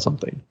need to sell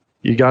something.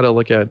 You got to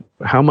look at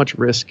how much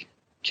risk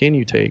can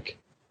you take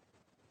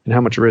and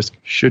how much risk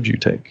should you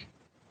take?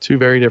 Two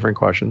very different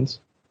questions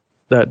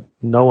that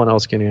no one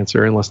else can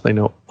answer unless they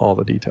know all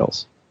the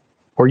details,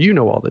 or you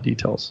know all the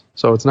details.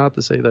 So it's not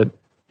to say that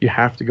you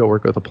have to go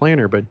work with a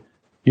planner, but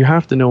you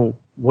have to know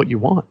what you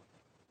want.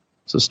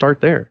 So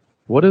start there.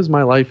 What does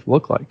my life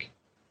look like?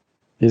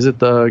 Is it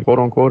the quote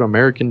unquote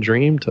American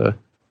dream to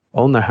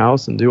own the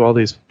house and do all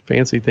these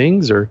fancy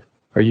things? Or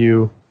are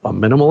you a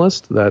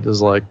minimalist that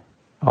is like,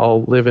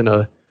 I'll live in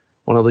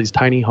one of these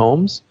tiny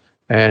homes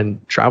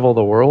and travel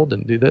the world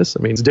and do this?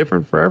 I mean, it's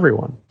different for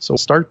everyone. So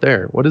start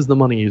there. What is the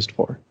money used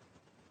for?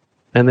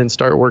 And then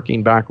start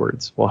working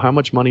backwards. Well, how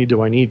much money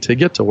do I need to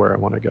get to where I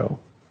want to go?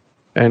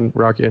 And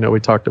Rocky, I know we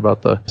talked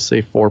about the,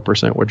 say,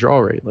 4%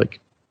 withdrawal rate. Like,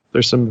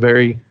 there's some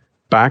very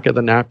back of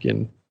the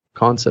napkin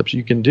concepts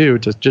you can do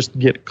to just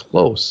get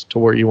close to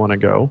where you want to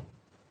go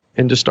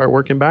and just start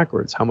working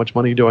backwards. How much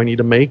money do I need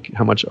to make?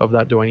 How much of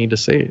that do I need to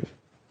save?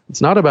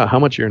 It's not about how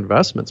much your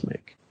investments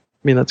make.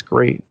 I mean, that's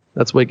great.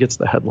 That's what gets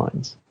the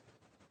headlines.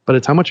 But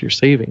it's how much you're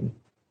saving.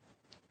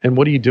 And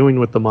what are you doing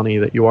with the money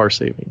that you are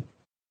saving?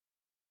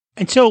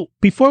 And so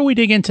before we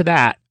dig into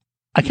that,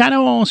 I kind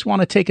of almost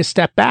want to take a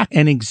step back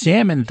and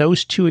examine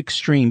those two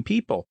extreme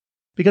people.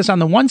 Because on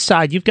the one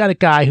side, you've got a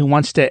guy who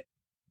wants to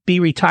be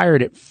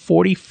retired at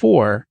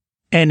 44,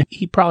 and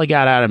he probably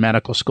got out of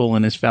medical school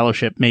in his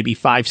fellowship maybe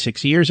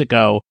 5-6 years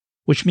ago,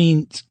 which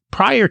means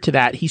prior to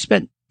that, he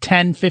spent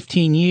 10,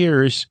 15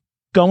 years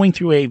going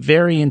through a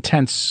very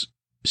intense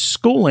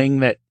schooling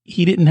that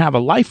he didn't have a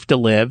life to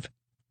live.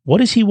 What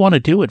does he want to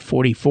do at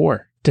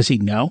 44? Does he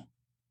know?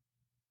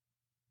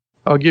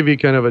 I'll give you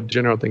kind of a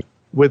general thing.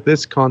 With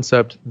this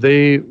concept,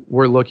 they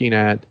were looking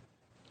at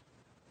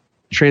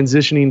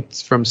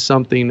transitioning from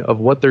something of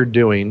what they're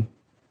doing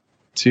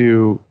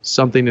to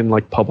something in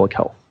like public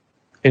health.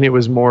 And it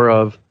was more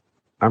of,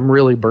 I'm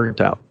really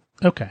burnt out.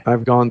 Okay.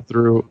 I've gone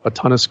through a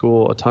ton of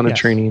school, a ton of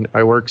training.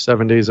 I work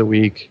 7 days a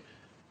week.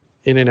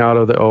 in and out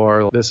of the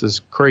OR. This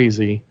is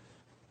crazy.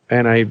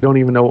 And I don't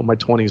even know what my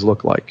 20s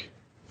look like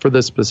for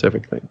this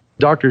specific thing.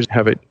 Doctors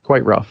have it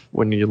quite rough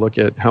when you look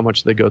at how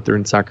much they go through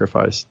and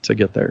sacrifice to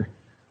get there.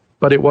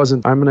 But it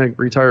wasn't, I'm going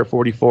to retire at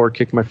 44,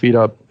 kick my feet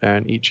up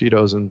and eat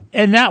Cheetos.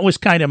 And that was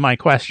kind of my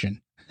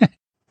question.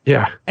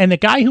 Yeah. And the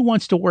guy who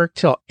wants to work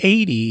till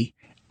 80,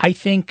 I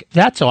think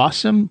that's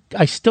awesome.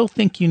 I still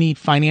think you need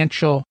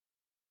financial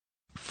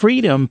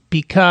freedom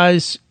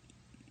because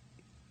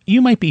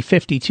you might be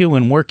 52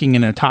 and working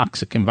in a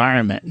toxic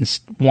environment and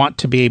want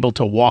to be able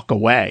to walk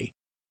away.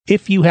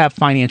 If you have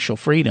financial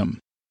freedom,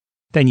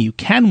 then you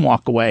can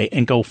walk away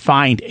and go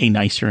find a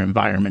nicer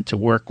environment to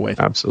work with.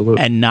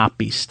 Absolutely. And not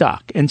be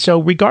stuck. And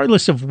so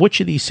regardless of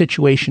which of these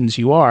situations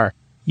you are,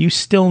 you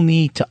still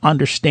need to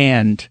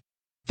understand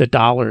the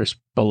dollars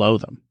below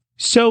them.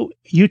 So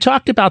you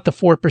talked about the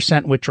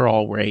 4%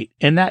 withdrawal rate,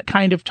 and that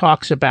kind of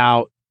talks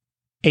about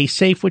a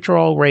safe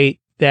withdrawal rate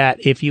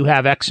that if you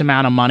have X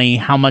amount of money,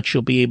 how much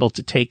you'll be able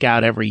to take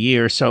out every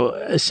year. So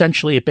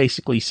essentially, it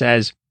basically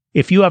says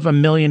if you have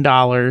 $1 million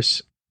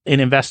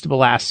in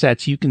investable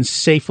assets, you can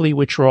safely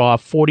withdraw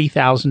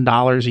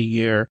 $40,000 a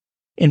year,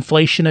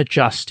 inflation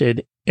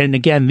adjusted. And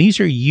again, these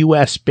are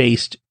US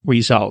based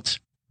results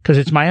because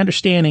it's my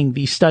understanding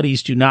these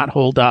studies do not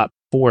hold up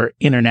for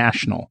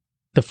international.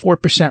 The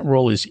 4%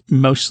 rule is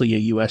mostly a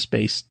US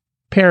based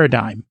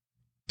paradigm.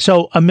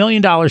 So $1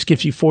 million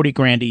gives you 40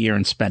 grand a year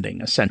in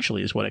spending,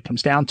 essentially is what it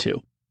comes down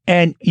to.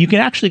 And you can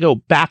actually go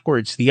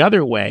backwards the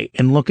other way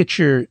and look at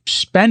your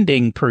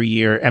spending per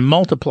year and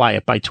multiply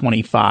it by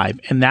 25,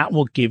 and that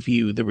will give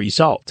you the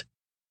result.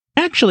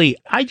 Actually,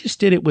 I just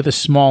did it with a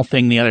small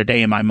thing the other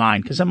day in my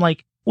mind because I'm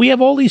like, we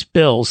have all these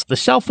bills. The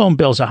cell phone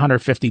bill's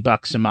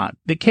 $150 a month.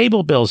 The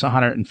cable bill's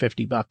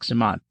 $150 a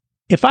month.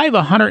 If I have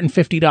a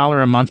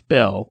 $150 a month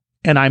bill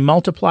and I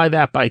multiply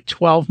that by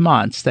 12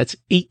 months, that's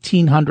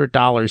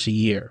 $1,800 a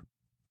year.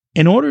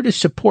 In order to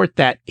support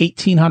that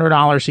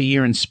 $1,800 a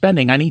year in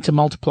spending, I need to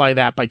multiply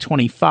that by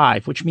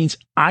 25, which means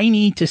I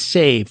need to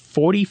save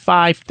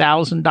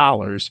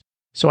 $45,000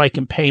 so I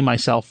can pay my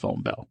cell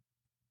phone bill.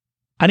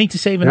 I need to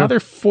save another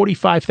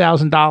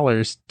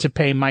 $45,000 to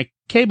pay my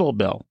cable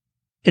bill.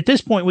 At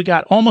this point, we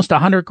got almost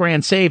 100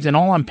 grand saved, and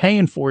all I'm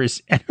paying for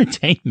is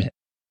entertainment.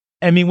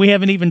 I mean, we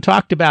haven't even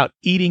talked about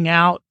eating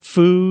out,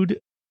 food,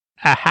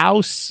 a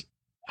house.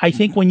 I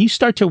think when you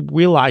start to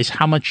realize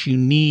how much you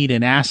need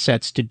in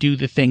assets to do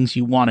the things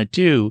you want to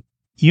do,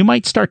 you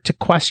might start to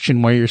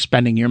question where you're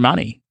spending your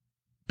money.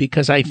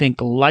 Because I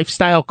think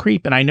lifestyle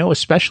creep, and I know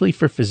especially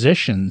for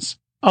physicians,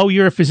 oh,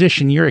 you're a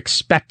physician, you're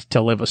expected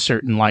to live a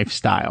certain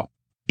lifestyle.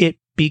 It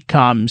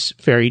becomes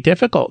very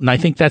difficult. And I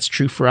think that's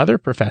true for other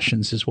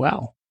professions as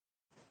well.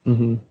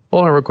 Mm-hmm.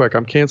 Hold on real quick.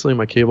 I'm canceling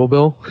my cable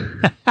bill.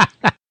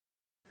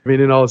 I mean,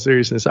 in all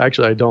seriousness,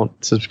 actually, I don't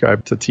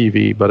subscribe to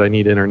TV, but I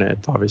need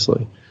internet,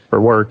 obviously,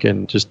 for work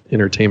and just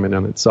entertainment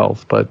in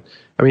itself. But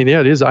I mean, yeah,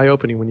 it is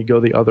eye-opening when you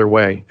go the other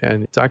way.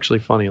 And it's actually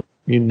funny.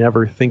 You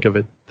never think of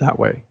it that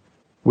way.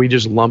 We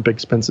just lump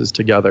expenses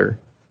together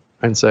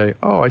and say,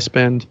 oh, I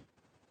spend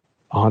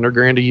 100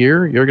 grand a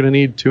year. You're going to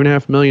need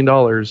 $2.5 million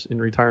in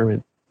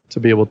retirement to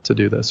be able to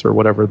do this, or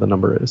whatever the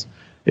number is.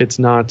 It's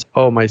not,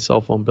 oh, my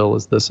cell phone bill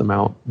is this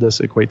amount. This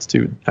equates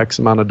to X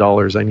amount of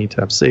dollars I need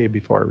to have saved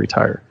before I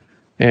retire.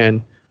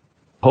 And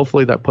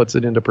hopefully that puts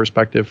it into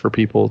perspective for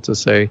people to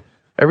say,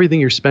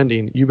 everything you're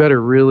spending, you better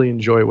really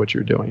enjoy what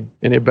you're doing.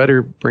 And it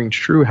better bring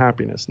true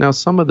happiness. Now,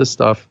 some of this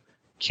stuff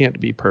can't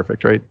be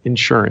perfect, right?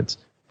 Insurance,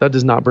 that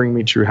does not bring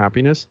me true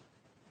happiness,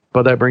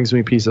 but that brings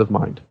me peace of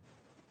mind.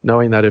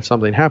 Knowing that if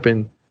something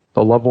happened,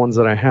 the loved ones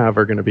that I have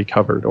are going to be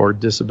covered. Or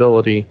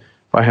disability,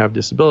 if I have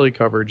disability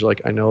coverage,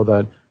 like I know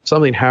that if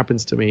something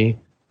happens to me,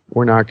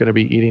 we're not going to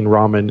be eating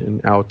ramen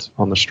and out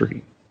on the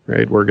street,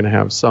 right? We're going to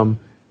have some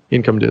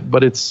income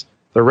but it's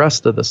the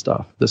rest of the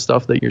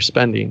stuff that you're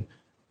spending.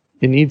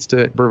 It needs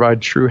to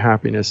provide true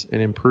happiness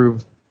and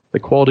improve the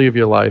quality of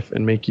your life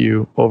and make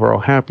you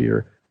overall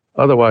happier.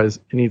 Otherwise,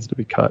 it needs to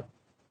be cut.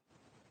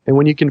 And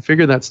when you can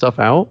figure that stuff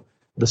out,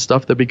 the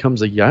stuff that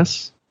becomes a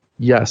yes,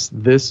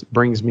 this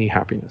brings me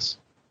happiness.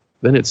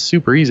 Then it's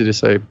super easy to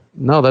say,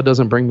 no, that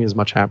doesn't bring me as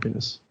much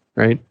happiness,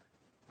 right?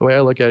 The way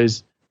I look at it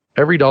is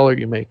every dollar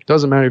you make,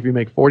 doesn't matter if you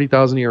make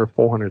 $40,000 a year or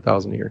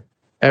 $400,000 a year,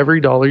 every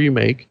dollar you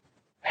make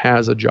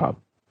has a job.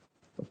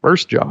 The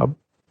first job,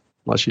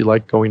 unless you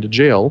like going to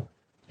jail,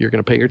 you're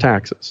going to pay your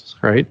taxes,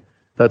 right?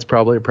 That's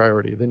probably a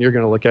priority. Then you're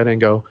going to look at it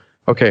and go,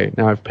 okay,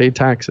 now I've paid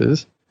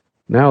taxes.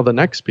 Now the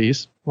next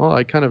piece, well,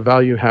 I kind of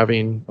value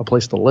having a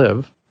place to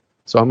live.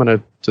 So I'm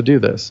going to do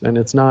this. And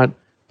it's not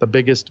the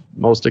biggest,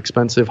 most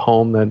expensive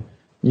home that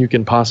you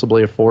can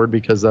possibly afford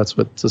because that's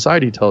what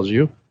society tells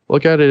you.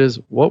 Look at it as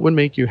what would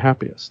make you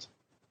happiest?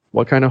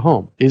 What kind of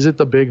home? Is it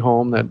the big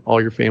home that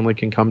all your family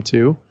can come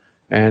to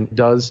and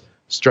does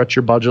stretch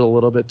your budget a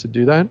little bit to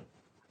do that?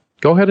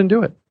 Go ahead and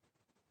do it.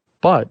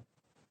 But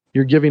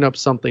you're giving up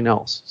something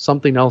else.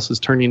 Something else is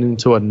turning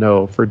into a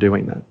no for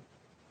doing that.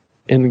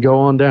 And go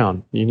on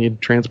down. You need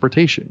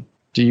transportation.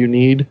 Do you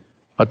need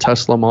a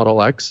Tesla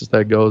Model X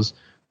that goes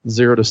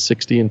 0 to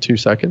 60 in 2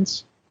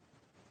 seconds?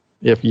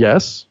 If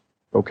yes,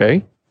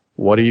 Okay,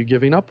 what are you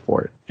giving up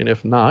for it? And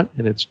if not,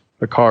 and it's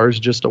a car is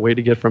just a way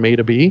to get from A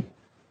to B,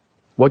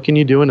 what can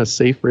you do in a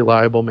safe,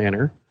 reliable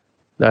manner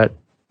that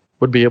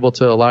would be able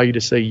to allow you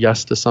to say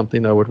yes to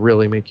something that would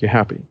really make you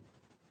happy?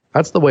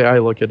 That's the way I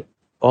look at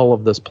all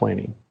of this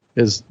planning,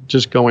 is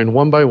just going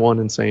one by one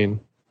and saying,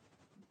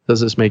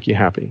 does this make you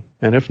happy?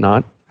 And if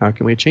not, how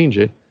can we change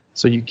it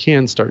so you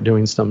can start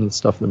doing some of the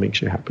stuff that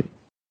makes you happy?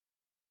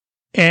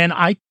 And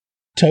I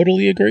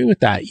totally agree with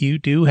that. You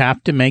do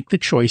have to make the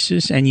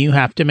choices and you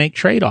have to make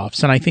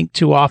trade-offs. And I think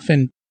too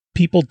often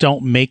people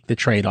don't make the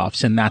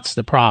trade-offs, and that's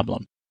the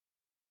problem.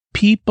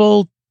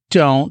 People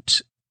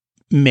don't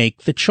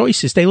make the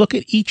choices. They look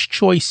at each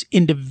choice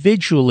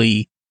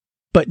individually,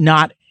 but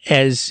not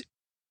as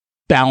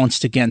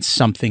balanced against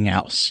something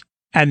else.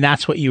 And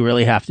that's what you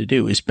really have to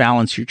do, is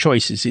balance your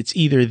choices. It's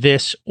either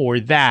this or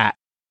that,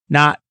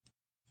 not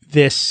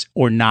this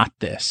or not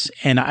this.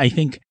 And I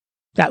think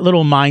that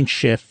little mind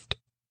shift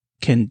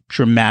can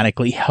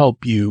dramatically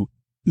help you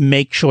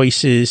make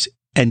choices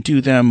and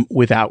do them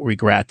without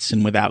regrets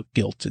and without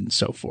guilt and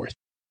so forth.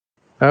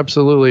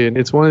 Absolutely. And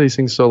it's one of these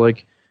things. So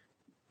like,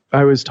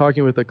 I was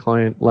talking with a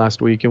client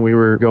last week and we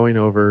were going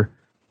over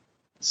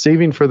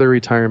saving for their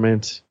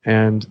retirement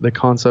and the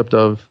concept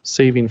of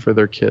saving for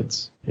their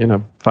kids in a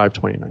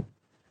 529.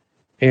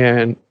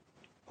 And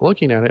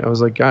looking at it, I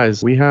was like,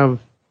 guys, we have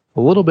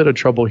a little bit of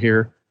trouble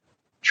here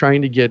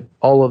trying to get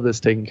all of this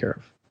taken care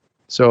of.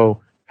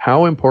 So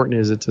how important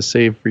is it to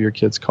save for your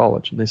kids'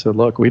 college? And they said,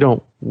 look, we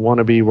don't want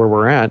to be where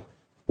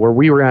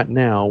we were at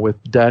now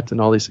with debt and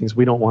all these things.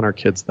 We don't want our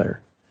kids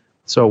there.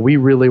 So we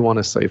really want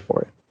to save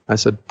for it. I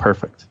said,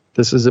 perfect.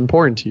 This is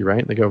important to you, right?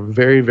 And they go,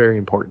 very, very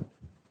important.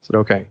 I said,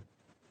 okay,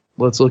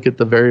 let's look at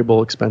the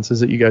variable expenses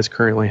that you guys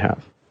currently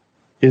have.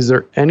 Is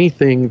there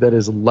anything that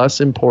is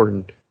less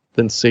important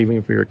than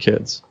saving for your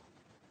kids?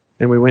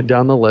 And we went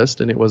down the list,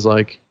 and it was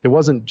like, it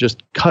wasn't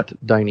just cut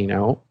dining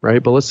out,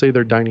 right? But let's say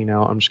they're dining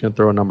out. I'm just going to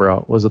throw a number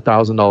out. It was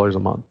 $1,000 a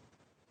month.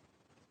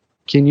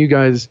 Can you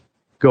guys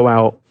go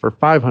out for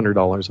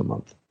 $500 a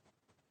month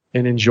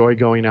and enjoy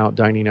going out,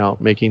 dining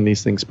out, making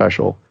these things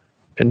special,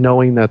 and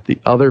knowing that the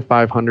other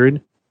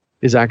 $500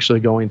 is actually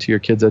going to your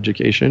kids'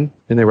 education?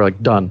 And they were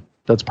like, done.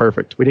 That's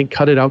perfect. We didn't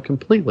cut it out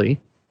completely,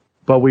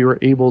 but we were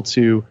able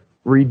to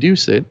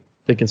reduce it.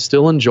 They can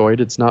still enjoy it.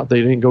 It's not,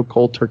 they didn't go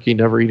cold turkey,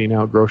 never eating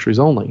out, groceries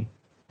only.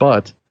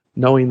 But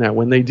knowing that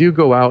when they do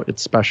go out,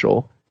 it's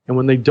special. And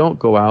when they don't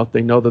go out,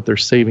 they know that they're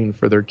saving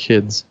for their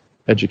kids'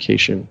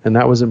 education. And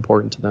that was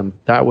important to them.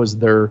 That was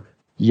their,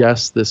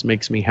 yes, this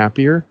makes me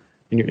happier.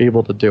 And you're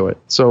able to do it.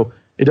 So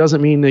it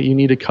doesn't mean that you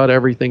need to cut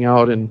everything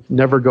out and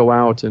never go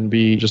out and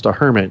be just a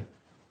hermit.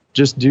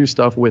 Just do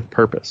stuff with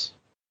purpose.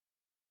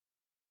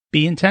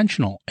 Be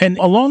intentional. And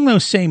along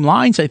those same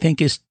lines, I think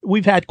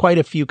we've had quite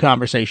a few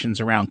conversations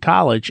around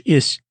college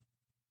is,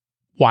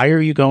 why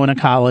are you going to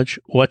college?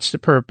 What's the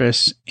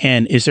purpose?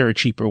 And is there a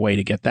cheaper way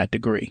to get that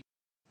degree?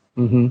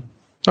 Mm-hmm.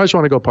 I just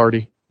want to go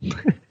party.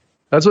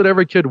 That's what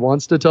every kid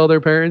wants to tell their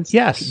parents.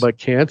 Yes. But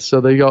can't.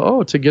 So they go,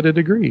 oh, to get a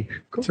degree.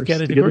 Of course, to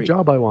get a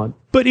job I want.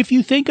 But if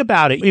you think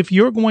about it, if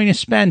you're going to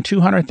spend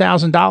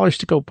 $200,000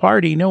 to go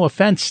party, no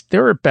offense,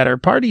 there are better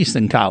parties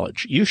than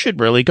college. You should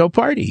really go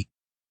party.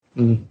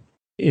 Mm.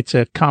 It's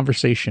a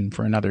conversation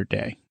for another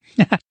day.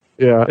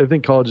 Yeah, I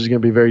think college is going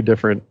to be very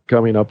different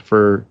coming up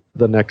for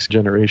the next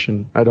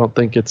generation. I don't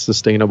think it's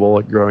sustainable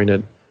at growing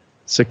at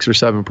 6 or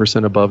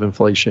 7% above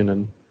inflation.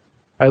 And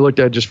I looked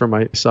at just for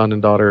my son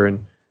and daughter,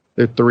 and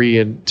they're 3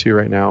 and 2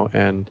 right now,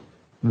 and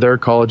their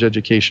college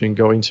education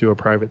going to a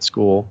private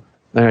school.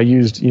 And I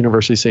used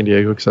University of San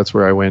Diego because that's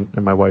where I went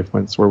and my wife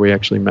went. It's where we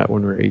actually met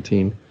when we were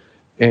 18.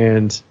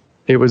 And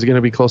it was going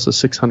to be close to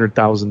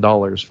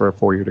 $600,000 for a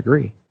 4-year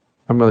degree.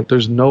 I'm like,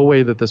 there's no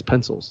way that this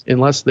pencils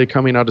unless they're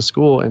coming out of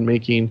school and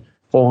making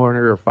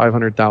 $400,000 or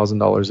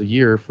 $500,000 a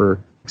year for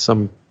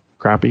some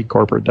crappy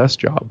corporate desk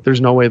job. There's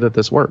no way that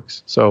this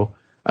works. So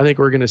I think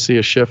we're going to see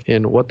a shift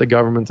in what the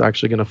government's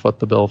actually going to foot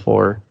the bill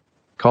for.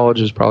 College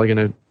is probably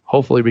going to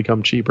hopefully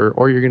become cheaper,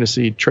 or you're going to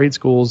see trade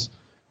schools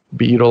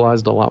be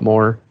utilized a lot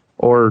more,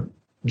 or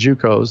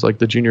JUCOs, like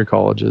the junior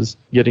colleges,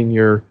 getting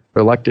your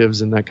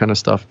electives and that kind of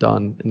stuff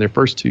done in their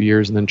first 2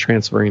 years and then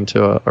transferring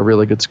to a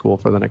really good school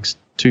for the next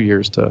 2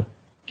 years to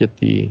get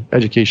the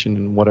education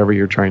in whatever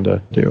you're trying to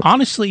do.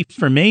 Honestly,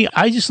 for me,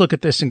 I just look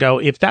at this and go,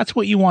 if that's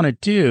what you want to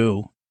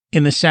do,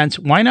 in the sense,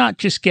 why not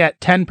just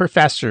get 10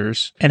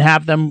 professors and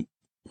have them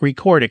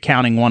record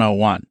Accounting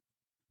 101,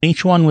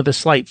 each one with a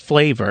slight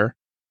flavor,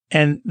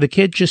 and the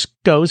kid just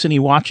goes and he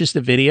watches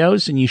the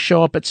videos and you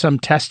show up at some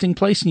testing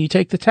place and you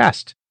take the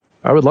test.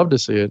 I would love to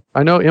see it.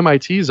 I know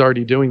MIT is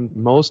already doing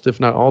most, if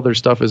not all their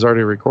stuff is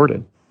already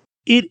recorded.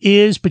 It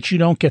is, but you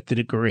don't get the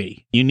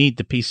degree. You need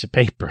the piece of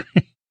paper.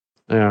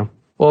 Yeah.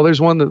 Well,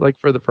 there's one that like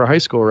for high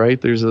school, right?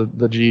 There's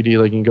the GED,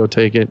 like you can go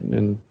take it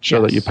and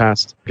show that you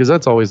passed, because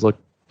that's always looked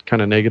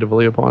kind of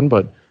negatively upon,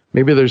 but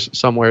maybe there's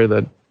somewhere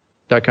that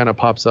kind of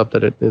pops up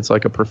that it's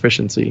like a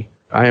proficiency.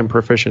 I am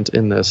proficient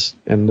in this,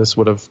 and this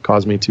would have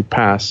caused me to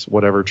pass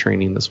whatever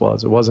training this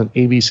was. It wasn't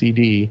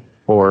ABCD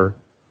or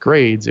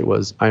grades. It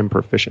was I'm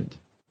proficient.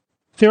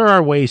 There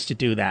are ways to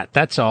do that.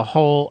 That's a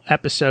whole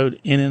episode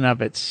in and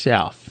of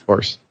itself. Of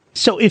course.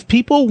 So if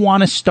people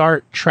want to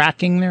start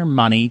tracking their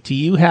money, do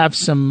you have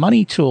some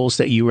money tools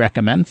that you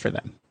recommend for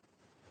them?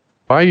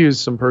 I use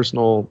some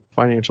personal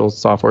financial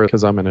software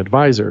because I'm an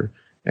advisor,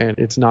 and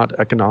it's not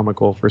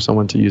economical for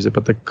someone to use it.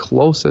 But the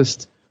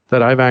closest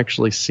that I've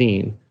actually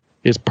seen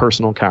is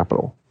Personal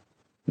Capital.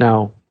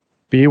 Now,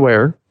 be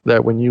aware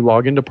that when you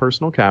log into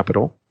Personal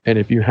Capital, and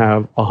if you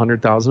have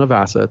 100,000 of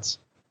assets,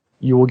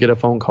 you will get a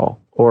phone call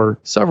or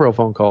several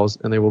phone calls,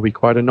 and they will be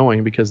quite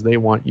annoying because they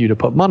want you to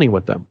put money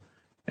with them.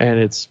 And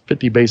it's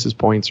 50 basis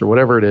points or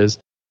whatever it is,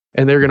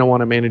 and they're going to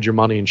want to manage your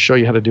money and show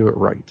you how to do it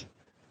right.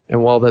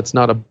 And while that's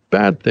not a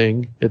bad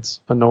thing,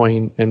 it's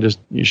annoying and just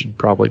you should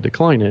probably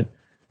decline it.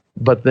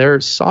 But their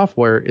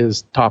software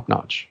is top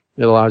notch.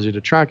 It allows you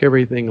to track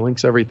everything,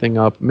 links everything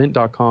up.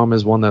 Mint.com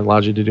is one that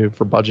allows you to do it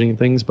for budgeting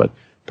things, but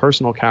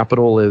Personal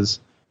Capital is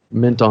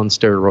Mint on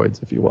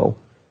steroids, if you will.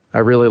 I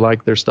really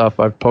like their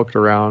stuff. I've poked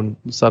around,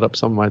 set up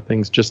some of my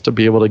things just to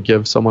be able to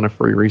give someone a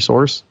free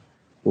resource.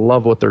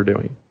 Love what they're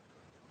doing.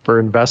 For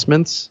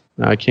investments,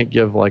 I can't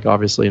give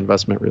obviously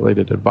investment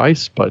related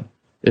advice, but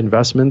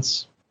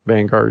investments,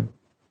 Vanguard,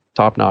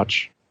 top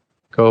notch.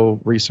 Go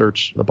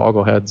research the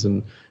boggleheads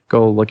and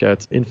go look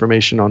at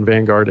information on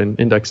Vanguard and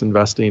index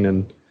investing,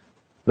 and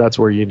that's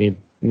where you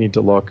need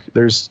to look.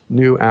 There's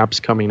new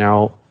apps coming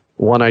out.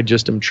 One I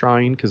just am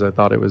trying because I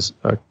thought it was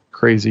a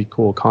crazy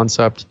cool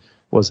concept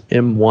was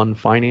M1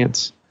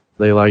 Finance.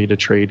 They allow you to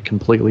trade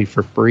completely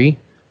for free.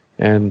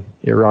 And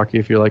Rocky,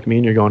 if you're like me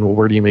and you're going, well,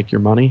 where do you make your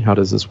money? How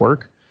does this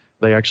work?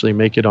 They actually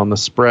make it on the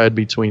spread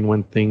between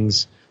when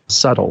things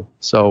settle.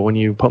 So when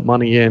you put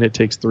money in, it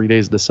takes 3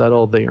 days to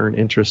settle. They earn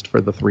interest for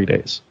the 3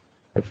 days.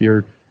 If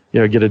you're,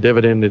 get a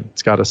dividend,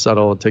 it's got to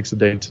settle. It takes a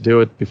day to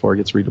do it before it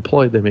gets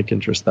redeployed. They make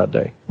interest that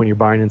day. When you're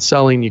buying and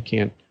selling, you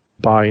can't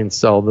buy and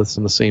sell this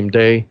in the same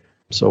day.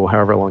 So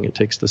however long it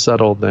takes to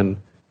settle, then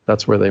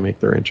that's where they make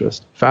their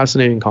interest.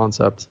 Fascinating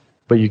concept,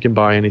 but you can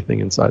buy anything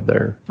inside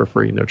there for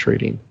free, no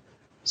trading.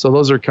 So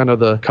those are kind of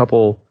the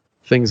couple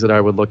things that I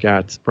would look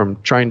at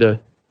from trying to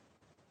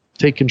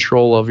take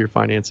control of your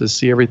finances,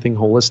 see everything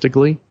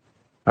holistically.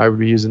 I would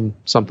be using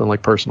something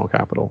like Personal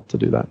Capital to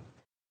do that.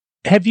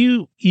 Have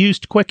you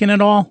used Quicken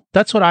at all?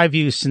 That's what I've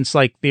used since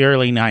the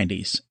early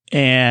 90s.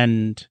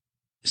 And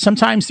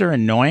sometimes they're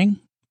annoying,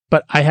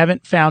 but I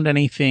haven't found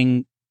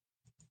anything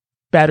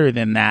better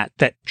than that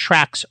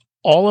tracks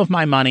all of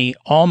my money,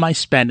 all my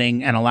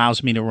spending, and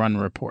allows me to run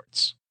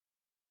reports.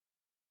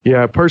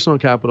 Yeah, Personal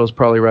Capital is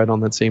probably right on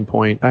that same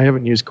point. I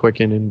haven't used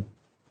Quicken in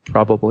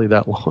probably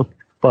that long,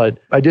 but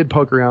I did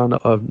poke around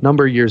a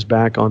number of years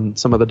back on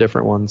some of the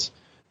different ones.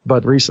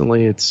 But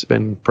recently it's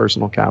been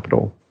Personal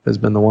Capital has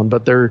been the one.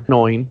 But they're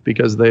annoying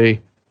because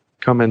they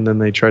come in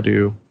and they try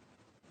to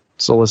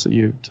solicit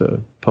you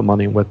to put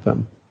money with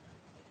them.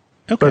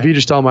 Okay. But if you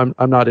just tell them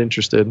I'm not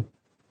interested,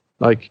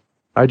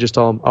 I just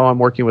tell them, I'm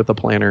working with a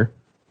planner,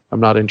 I'm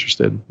not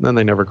interested. Then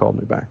they never called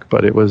me back.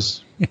 But it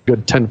was a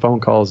good 10 phone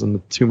calls in the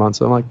 2 months.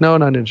 I'm like, no,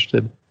 not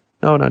interested.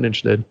 No, not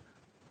interested.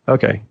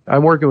 Okay,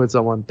 I'm working with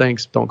someone.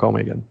 Thanks. Don't call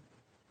me again.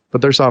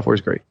 But their software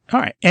is great. All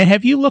right. And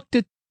have you looked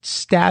at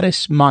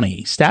Status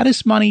Money?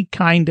 Status Money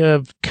kind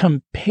of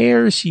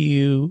compares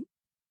you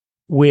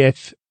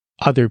with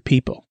other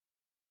people.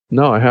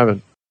 No, I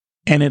haven't.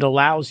 And it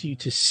allows you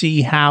to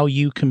see how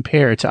you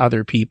compare to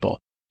other people.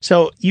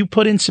 So you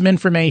put in some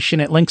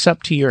information, it links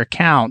up to your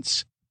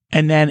accounts,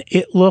 and then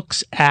it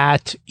looks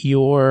at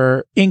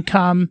your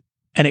income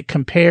and it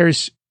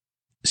compares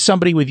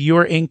somebody with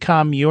your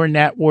income, your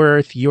net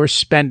worth, your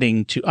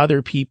spending to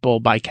other people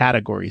by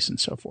categories and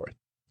so forth.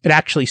 It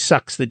actually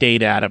sucks the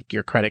data out of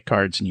your credit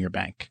cards and your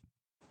bank.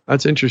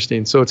 That's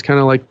interesting. So it's kind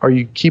of like, are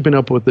you keeping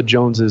up with the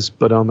Joneses,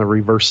 but on the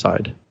reverse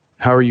side?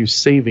 How are you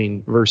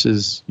saving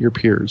versus your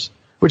peers?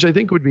 Which I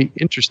think would be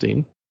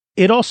interesting.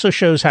 It also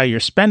shows how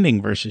you're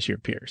spending versus your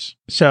peers.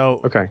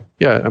 So, okay.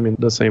 Yeah. I mean,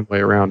 the same way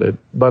around it.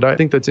 But I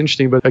think that's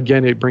interesting. But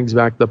again, it brings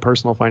back the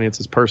personal finance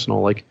is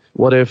personal.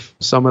 What if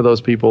some of those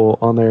people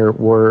on there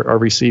are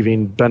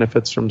receiving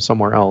benefits from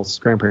somewhere else,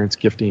 grandparents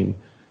gifting?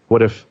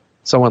 What if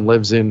someone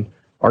lives in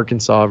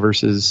Arkansas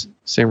versus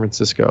San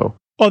Francisco?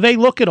 Oh, they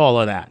look at all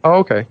of that. Oh,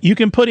 okay. You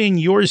can put in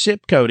your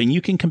zip code and you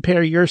can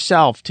compare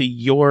yourself to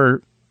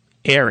your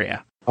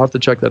area. I'll have to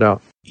check that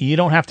out. You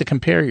don't have to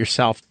compare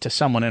yourself to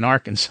someone in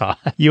Arkansas.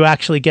 You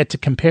actually get to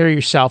compare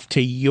yourself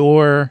to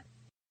your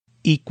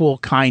equal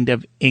kind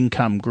of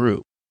income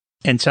group.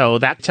 And so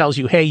that tells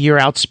you, hey, you're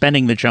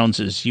outspending the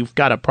Joneses. You've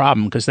got a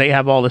problem because they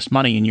have all this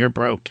money and you're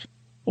broke.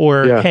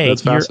 Or, hey, you're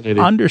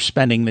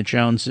underspending the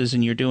Joneses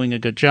and you're doing a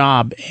good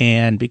job.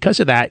 And because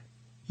of that,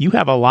 you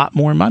have a lot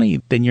more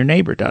money than your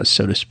neighbor does,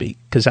 so to speak,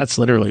 because that's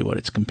literally what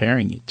it's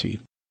comparing you to,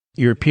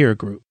 your peer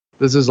group.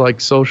 This is like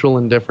social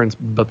indifference,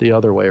 but the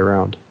other way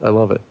around. I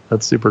love it.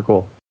 That's super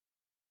cool.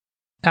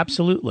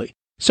 Absolutely.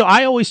 So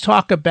I always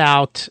talk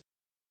about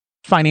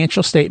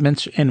financial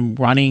statements and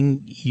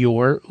running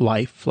your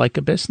life like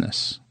a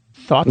business.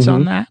 Thoughts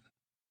on that?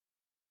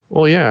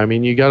 Well, yeah. I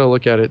mean, you got to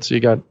look at it. So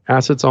you got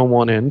assets on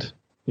one end,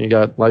 you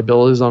got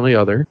liabilities on the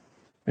other,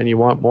 and you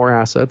want more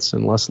assets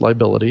and less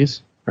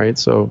liabilities, right?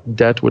 So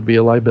debt would be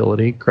a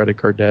liability, credit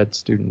card debt,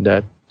 student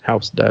debt,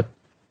 house debt,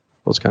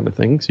 those kind of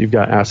things. You've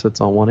got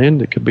assets on one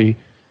end. It could be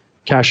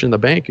cash in the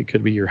bank. It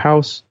could be your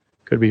house,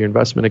 it could be your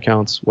investment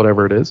accounts,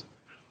 whatever it is.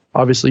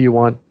 Obviously, you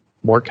want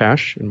more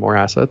cash and more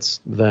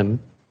assets than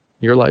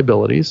your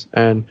liabilities.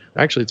 And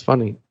actually, it's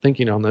funny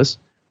thinking on this.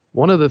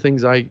 One of the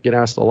things I get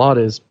asked a lot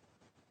is,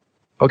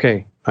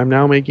 okay, I'm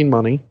now making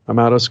money. I'm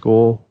out of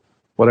school,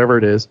 whatever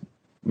it is,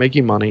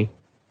 making money.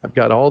 I've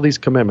got all these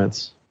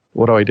commitments.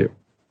 What do I do?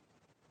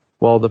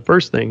 Well, the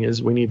first thing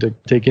is we need to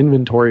take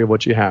inventory of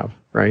what you have,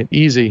 right?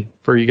 Easy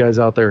for you guys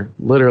out there.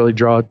 Literally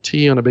draw a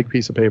T on a big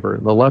piece of paper.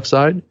 On the left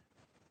side,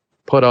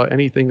 put out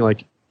anything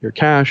like your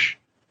cash,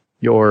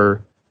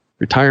 your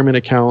retirement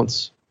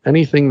accounts,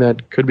 anything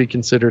that could be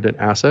considered an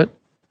asset.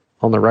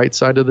 On the right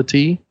side of the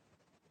T,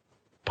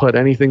 put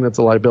anything that's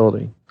a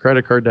liability.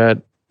 Credit card debt,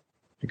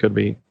 it could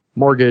be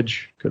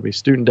mortgage, could be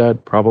student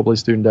debt, probably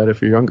student debt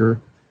if you're younger.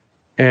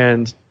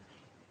 And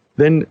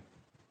then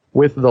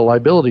with the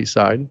liability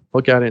side,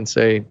 look at it and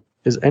say,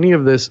 is any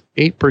of this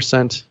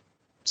 8%,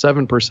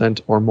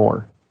 7% or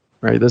more,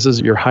 right? This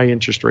is your high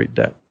interest rate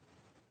debt.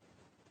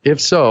 If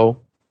so,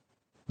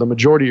 the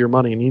majority of your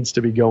money needs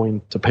to be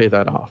going to pay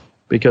that off,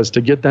 because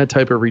to get that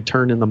type of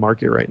return in the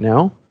market right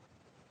now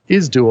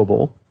is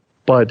doable,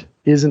 but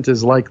isn't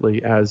as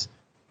likely as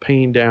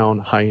paying down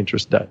high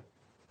interest debt.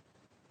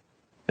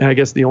 And I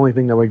guess the only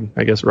thing that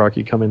would,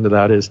 Rocky, come into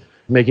that is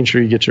making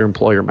sure you get your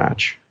employer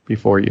match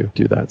before you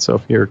do that. So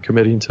if you're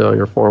committing to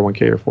your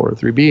 401k or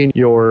 403b and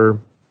your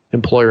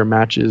employer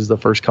matches the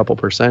first couple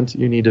percent,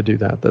 you need to do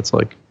that. That's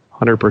like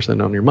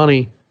 100% on your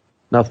money.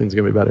 Nothing's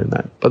going to be better than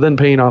that. But then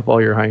paying off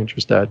all your high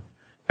interest debt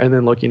and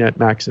then looking at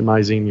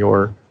maximizing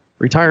your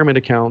retirement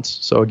accounts.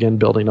 So again,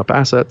 building up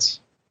assets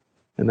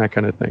and that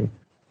kind of thing.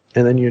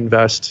 And then you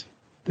invest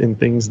in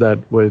things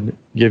that would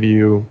give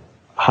you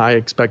high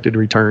expected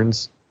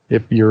returns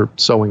if you're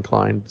so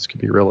inclined. This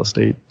could be real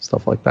estate,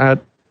 stuff like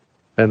that.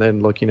 And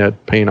then looking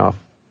at paying off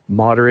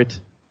moderate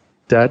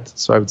debt.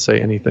 So I would say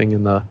anything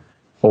in the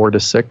 4 to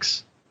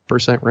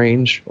 6%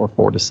 range, or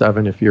 4 to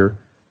 7 if you're,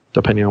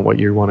 depending on what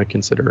you want to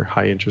consider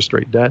high interest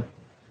rate debt.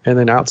 And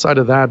then outside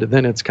of that,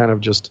 then it's kind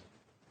of just,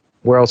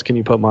 where else can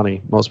you put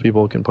money? Most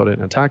people can put it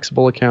in a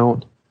taxable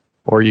account,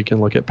 or you can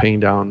look at paying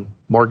down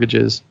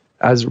mortgages.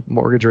 As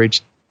mortgage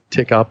rates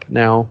tick up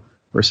now,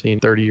 we're seeing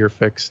 30-year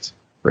fixed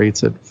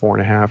rates at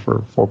 4.5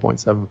 or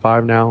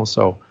 4.75 now.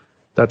 So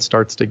that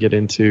starts to get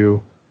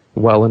into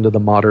well into the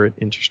moderate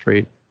interest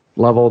rate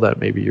level that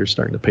maybe you're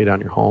starting to pay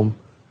down your home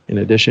in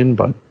addition.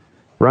 But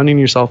running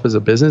yourself as a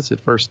business,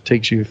 it first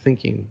takes you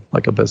thinking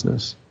like a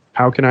business.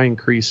 How can I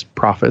increase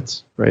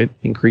profits, right?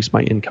 Increase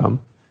my income.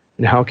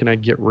 And how can I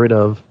get rid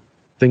of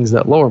things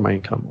that lower my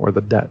income or the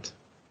debt?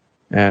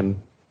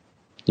 And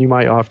you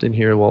might often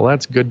hear, well,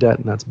 that's good debt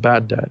and that's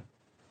bad debt.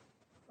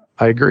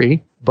 I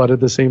agree. But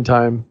at the same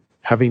time,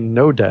 having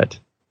no debt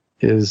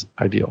is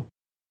ideal.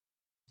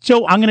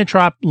 So I'm going to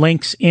drop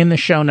links in the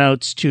show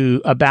notes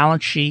to a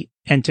balance sheet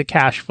and to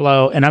cash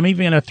flow. And I'm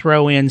even going to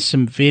throw in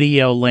some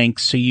video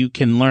links so you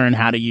can learn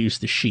how to use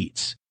the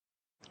sheets.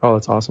 Oh,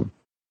 that's awesome.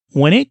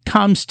 When it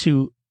comes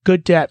to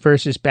good debt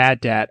versus bad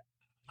debt,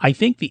 I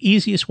think the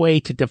easiest way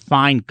to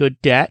define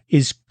good debt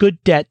is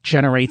good debt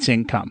generates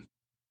income,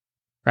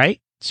 right?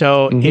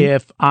 So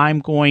if I'm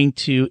going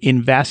to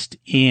invest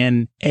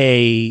in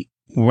a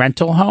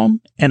rental home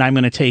and I'm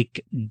going to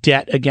take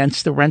debt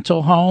against the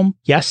rental home,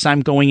 yes,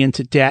 I'm going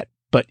into debt,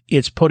 but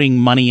it's putting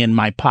money in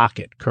my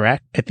pocket,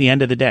 correct? At the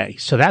end of the day.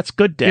 So that's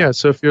good debt. Yeah.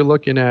 So if you're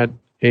looking at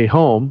a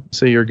home,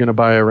 say you're going to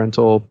buy a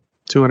rental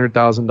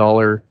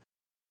 $200,000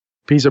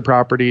 piece of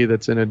property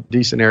that's in a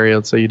decent area.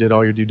 Let's say you did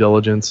all your due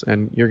diligence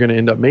and you're going to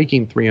end up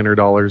making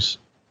 $300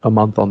 a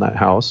month on that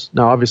house.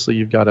 Now, obviously,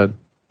 you've got to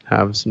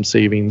have some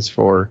savings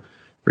for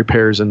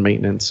repairs and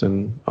maintenance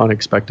and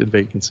unexpected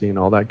vacancy and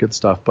all that good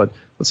stuff. But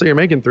let's say you're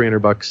making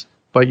 $300,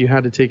 but you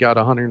had to take out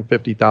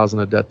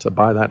 $150,000 of debt to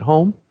buy that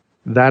home.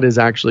 That is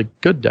actually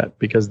good debt,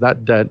 because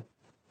that debt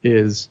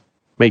is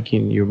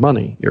making you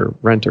money. Your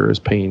renter is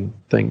paying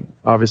thing.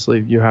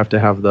 Obviously, you have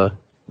to have the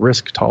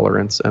risk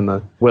tolerance and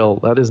the will.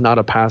 That is not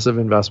a passive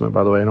investment,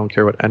 by the way. I don't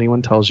care what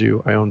anyone tells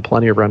you. I own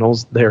plenty of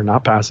rentals. They are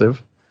not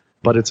passive,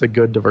 but it's a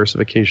good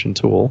diversification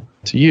tool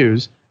to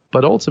use.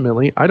 But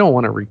ultimately, I don't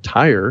want to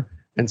retire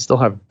and still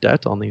have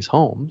debt on these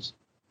homes.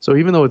 So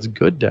even though it's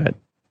good debt,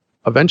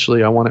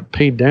 eventually I want it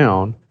paid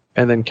down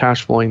and then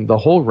cash flowing the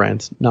whole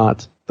rent,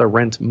 not the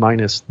rent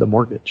minus the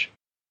mortgage.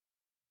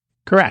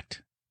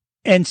 Correct.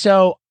 And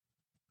so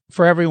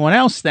for everyone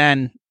else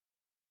then,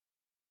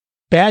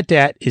 bad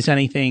debt is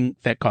anything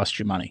that costs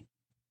you money.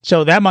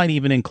 So that might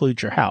even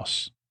include your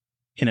house,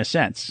 in a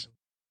sense.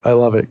 I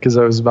love it, because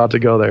I was about to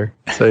go there.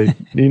 Say,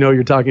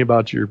 you're talking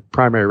about your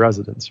primary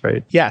residence,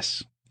 right?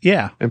 Yes.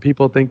 Yeah. And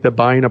people think that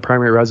buying a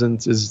primary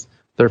residence is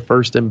their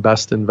first and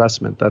best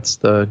investment. That's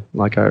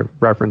like I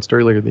referenced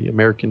earlier, the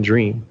American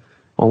dream.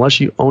 Unless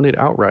you own it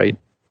outright,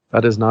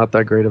 that is not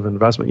that great of an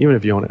investment. Even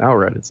if you own it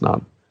outright, it's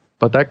not.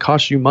 But that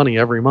costs you money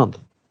every month.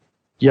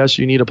 Yes,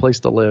 you need a place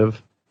to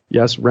live.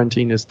 Yes,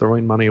 renting is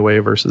throwing money away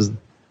versus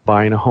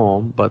buying a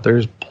home, but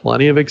there's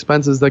plenty of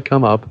expenses that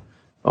come up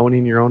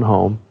owning your own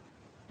home.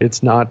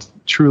 It's not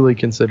truly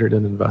considered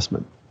an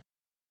investment.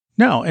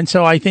 No. And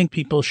so I think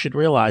people should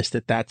realize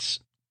that that's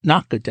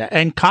not good debt.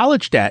 And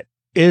college debt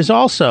is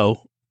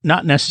also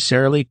not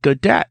necessarily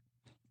good debt,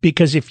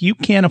 because if you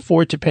can't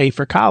afford to pay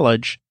for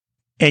college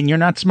and you're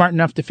not smart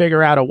enough to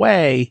figure out a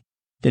way,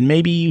 then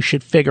maybe you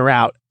should figure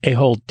out a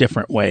whole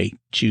different way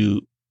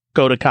to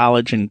go to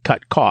college and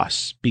cut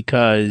costs.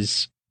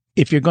 Because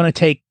if you're going to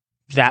take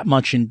that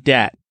much in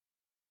debt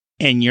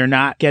and you're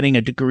not getting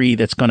a degree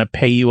that's going to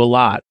pay you a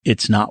lot,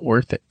 it's not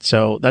worth it.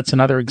 So that's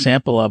another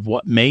example of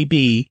what may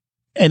be,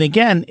 and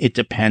again, it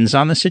depends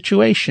on the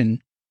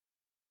situation,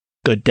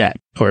 good debt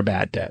or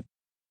bad debt.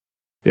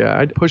 Yeah,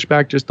 I'd push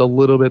back just a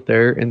little bit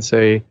there and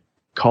say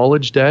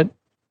college debt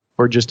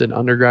or just an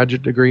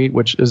undergraduate degree,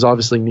 which is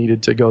obviously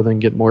needed to go then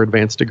get more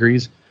advanced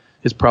degrees,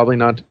 is probably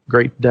not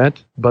great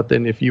debt. But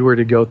then if you were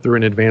to go through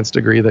an advanced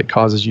degree that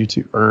causes you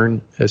to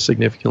earn a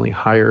significantly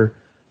higher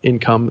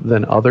income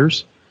than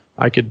others,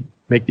 I could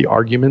make the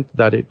argument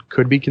that it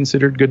could be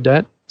considered good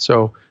debt.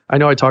 So I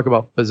know I talk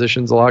about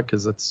physicians a lot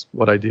because that's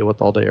what I deal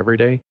with all day, every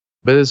day,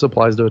 but this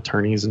applies to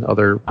attorneys and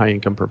other high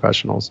income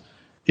professionals.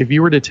 If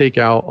you were to take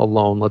out a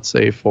loan, let's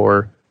say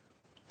for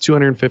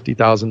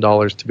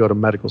 $250,000 to go to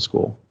medical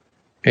school,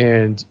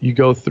 and you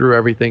go through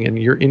everything and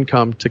your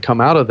income to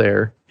come out of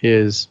there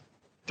is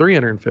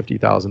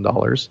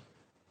 $350,000,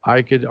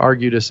 I could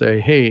argue to say,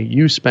 hey,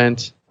 you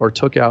spent or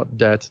took out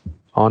debt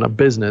on a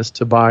business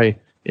to buy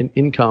an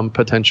income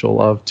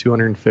potential of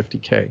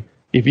 $250K.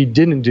 If you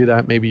didn't do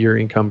that, maybe your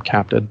income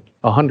capped at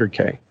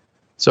 $100K.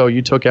 So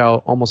you took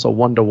out almost a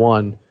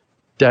 1-to-1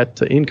 debt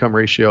to income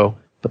ratio,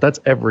 but that's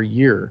every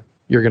year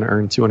you're going to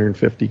earn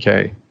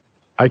 $250K.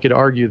 I could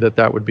argue that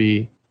that would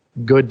be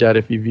good debt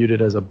if you viewed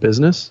it as a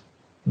business.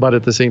 But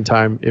at the same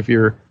time, if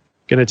you're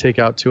going to take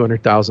out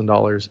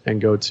 $200,000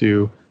 and go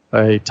to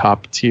a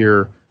top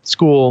tier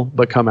school,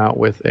 but come out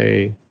with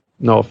a,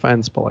 no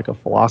offense, but like a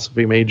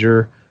philosophy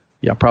major,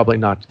 yeah, probably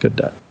not good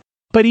debt.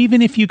 But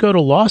even if you go to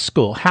law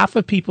school, half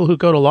of people who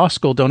go to law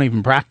school don't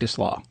even practice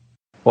law.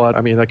 Well, I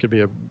mean, that could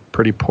be a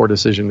pretty poor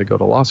decision to go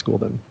to law school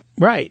then.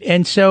 Right.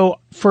 And so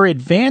for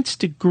advanced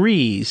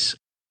degrees,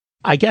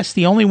 I guess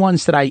the only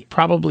ones that I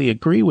probably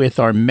agree with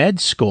are med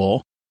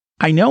school.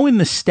 I know in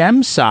the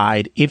STEM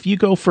side, if you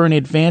go for an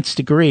advanced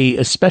degree,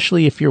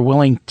 especially if you're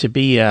willing to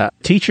be a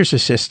teacher's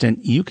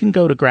assistant, you can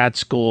go to grad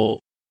school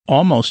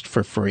almost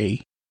for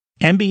free.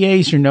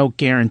 MBAs are no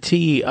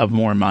guarantee of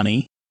more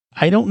money.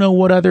 I don't know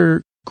what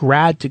other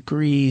grad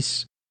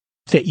degrees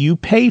that you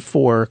pay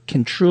for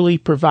can truly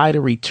provide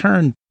a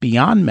return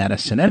beyond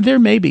medicine. And there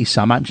may be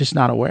some, I'm just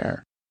not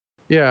aware.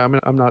 Yeah, I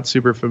mean, I'm not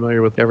super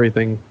familiar with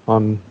everything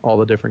on all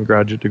the different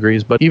graduate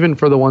degrees, but even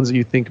for the ones that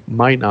you think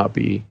might not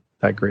be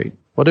that great,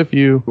 what if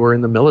you were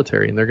in the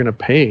military and they're going to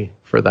pay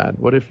for that?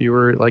 What if you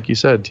were, like you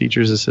said,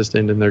 teacher's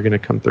assistant and they're going to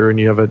come through and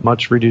you have a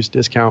much reduced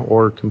discount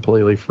or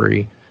completely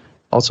free?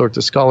 All sorts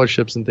of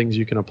scholarships and things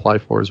you can apply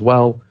for as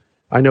well.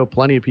 I know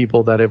plenty of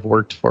people that have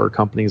worked for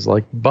companies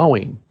like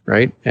Boeing,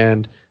 right?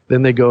 And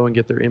then they go and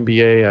get their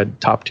MBA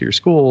at top tier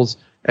schools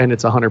and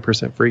it's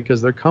 100% free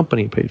because their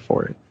company paid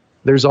for it.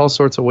 There's all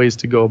sorts of ways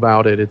to go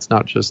about it. It's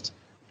not just,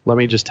 let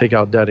me just take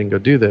out debt and go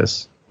do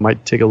this. It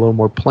might take a little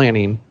more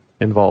planning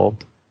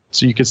involved.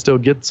 So you could still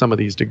get some of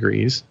these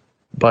degrees,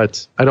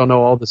 but I don't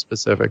know all the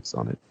specifics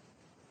on it.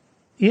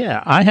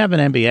 Yeah, I have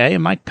an MBA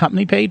and my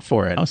company paid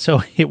for it.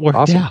 So it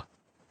worked out.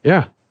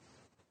 Yeah.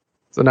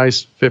 It's a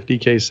nice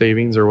 50K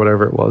savings or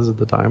whatever it was at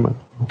the time.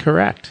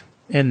 Correct.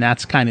 And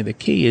that's kind of the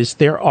key is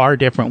there are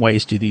different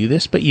ways to do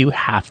this, but you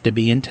have to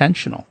be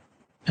intentional.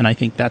 And I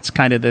think that's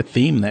kind of the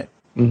theme that...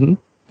 Mm-hmm.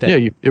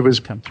 It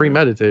was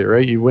premeditated,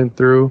 right? You went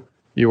through,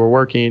 you were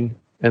working,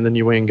 and then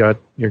you went and got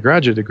your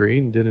graduate degree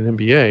and did an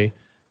MBA.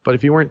 But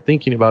if you weren't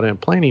thinking about it and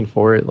planning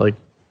for it, like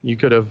you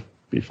could have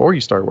before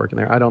you started working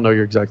there. I don't know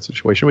your exact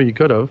situation, but you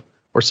could have.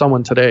 Or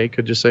someone today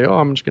could just say, oh,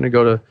 I'm just going to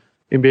go to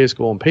MBA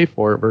school and pay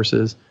for it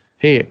versus,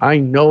 hey, I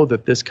know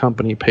that this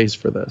company pays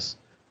for this.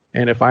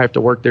 And if I have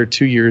to work there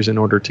 2 years in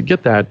order to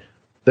get that,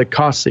 the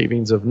cost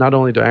savings of not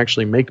only to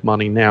actually make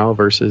money now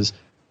versus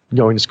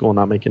going to school and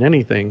not making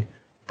anything,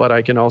 but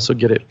I can also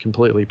get it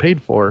completely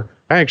paid for.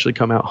 I actually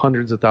come out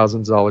hundreds of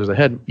thousands of dollars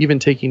ahead, even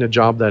taking a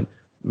job that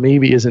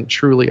maybe isn't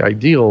truly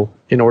ideal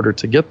in order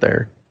to get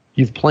there.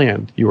 You've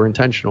planned, you were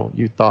intentional,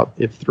 you thought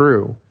it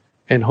through,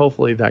 and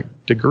hopefully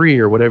that degree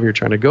or whatever you're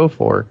trying to go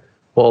for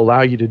will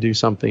allow you to do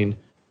something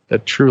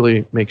that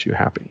truly makes you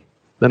happy.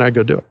 Then I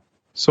go do it.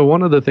 So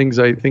one of the things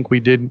I think we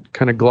did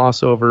kind of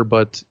gloss over,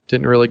 but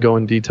didn't really go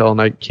in detail,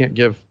 and I can't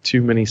give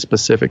too many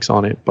specifics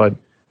on it, but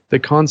the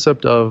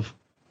concept of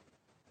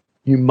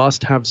you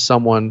must have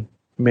someone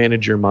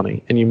manage your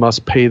money and you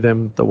must pay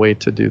them the way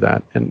to do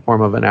that in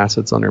form of an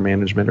assets under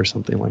management or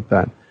something like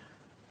that.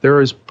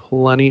 There is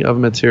plenty of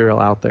material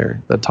out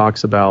there that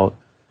talks about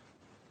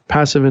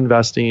passive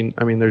investing.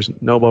 I mean, there's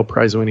Nobel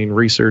Prize winning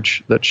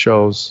research that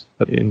shows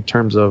that in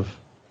terms of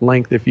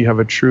length, if you have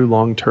a true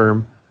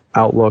long-term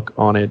outlook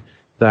on it,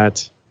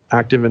 that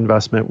active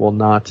investment will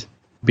not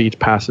beat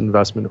passive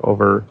investment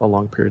over a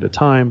long period of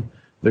time.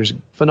 There's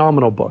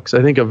phenomenal books.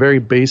 I think a very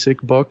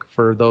basic book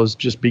for those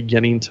just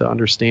beginning to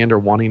understand or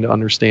wanting to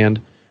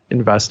understand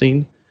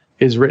investing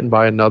is written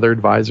by another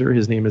advisor.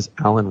 His name is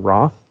Alan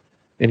Roth.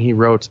 And he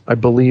wrote, I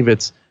believe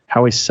it's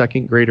How a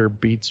Second Grader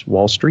Beats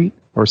Wall Street,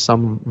 or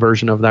some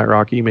version of that,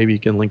 Rocky. Maybe you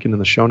can link it in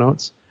the show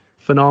notes.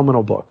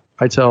 Phenomenal book.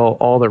 I tell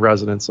all the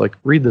residents, like,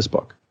 read this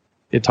book.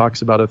 It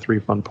talks about a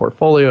 3-fund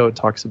portfolio. It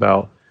talks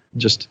about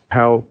just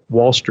how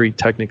Wall Street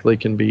technically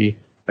can be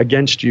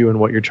against you and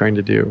what you're trying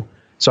to do.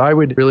 So I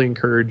would really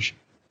encourage,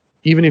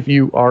 even if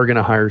you are going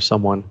to hire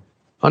someone,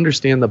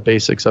 understand the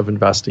basics of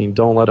investing.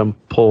 Don't let them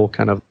pull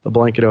kind of the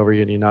blanket over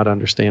you and you not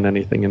understand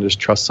anything and just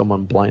trust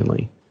someone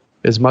blindly.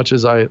 As much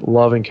as I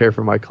love and care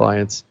for my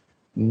clients,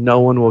 no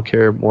one will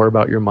care more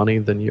about your money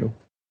than you.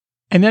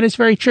 And that is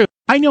very true.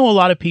 I know a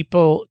lot of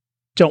people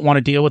don't want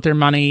to deal with their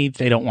money.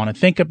 They don't want to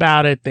think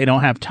about it. They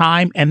don't have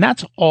time. And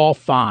that's all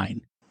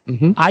fine.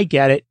 Mm-hmm. I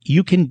get it.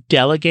 You can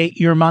delegate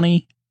your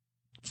money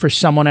for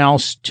someone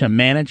else to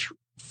manage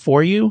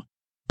for you,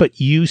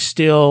 but you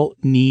still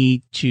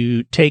need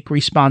to take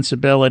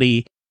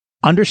responsibility,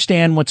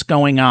 understand what's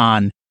going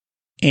on,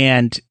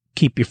 and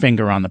keep your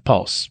finger on the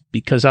pulse,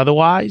 because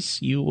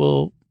otherwise you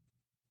will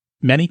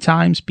many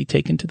times be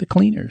taken to the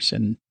cleaners,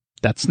 and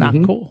that's not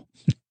cool.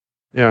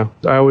 Yeah,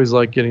 I always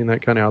like getting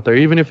that kind of out there.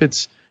 Even if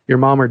it's your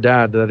mom or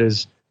dad that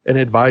is an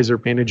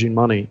advisor managing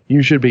money,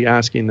 you should be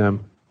asking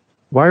them,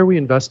 why are we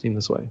investing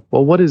this way?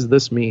 Well, what does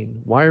this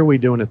mean? Why are we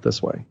doing it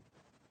this way?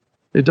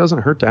 It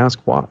doesn't hurt to ask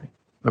why.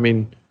 I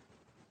mean,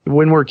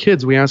 when we're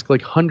kids, we ask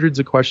like hundreds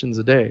of questions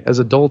a day. As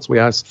adults, we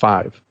ask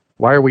 5.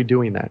 Why are we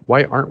doing that?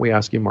 Why aren't we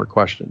asking more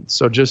questions?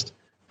 So just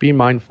be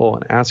mindful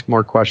and ask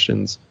more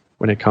questions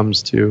when it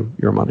comes to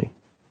your money.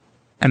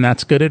 And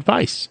that's good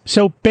advice.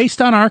 So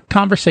based on our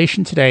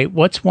conversation today,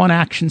 what's one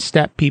action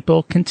step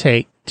people can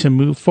take to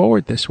move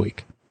forward this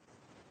week?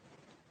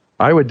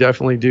 I would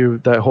definitely do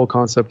that whole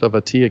concept of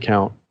a T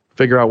account.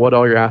 Figure out what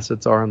all your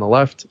assets are on the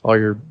left, all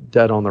your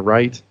debt on the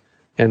right,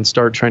 and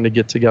start trying to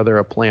get together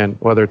a plan,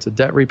 whether it's a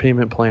debt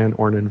repayment plan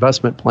or an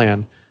investment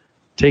plan.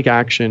 Take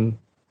action,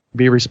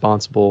 be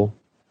responsible.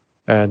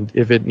 And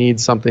if it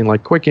needs something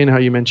like Quicken, how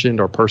you mentioned,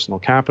 or personal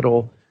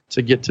capital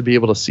to get to be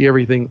able to see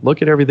everything,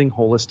 look at everything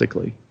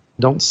holistically.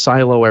 Don't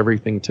silo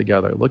everything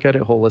together. Look at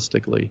it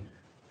holistically.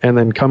 And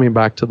then coming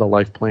back to the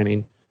life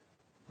planning,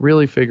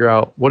 really figure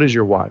out, what is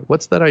your why?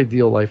 What's that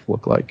ideal life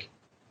look like?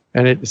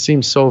 And it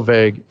seems so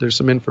vague. There's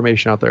some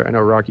information out there. I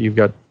know, Rocky, you've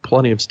got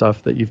plenty of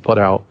stuff that you've put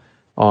out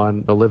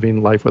on the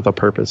living life with a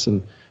purpose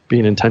and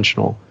being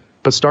intentional.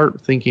 But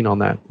start thinking on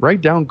that.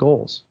 Write down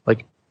goals.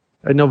 Like,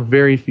 I know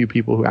very few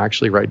people who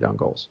actually write down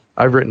goals.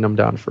 I've written them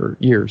down for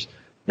years.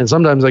 And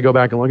sometimes I go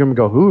back and look at them and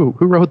go, who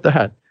wrote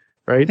that?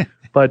 Right?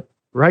 But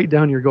write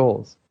down your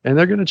goals. And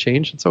they're going to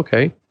change. It's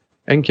okay.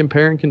 And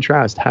compare and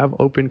contrast. Have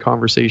open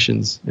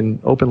conversations and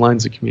open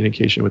lines of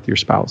communication with your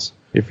spouse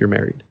if you're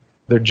married.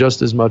 They're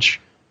just as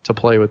much to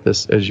play with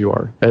this as you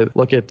are.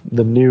 Look at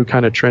the new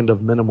kind of trend of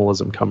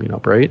minimalism coming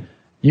up, right?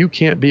 You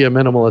can't be a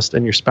minimalist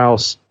and your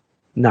spouse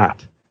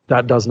not.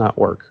 That does not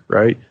work,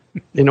 right?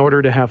 In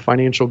order to have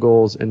financial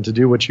goals and to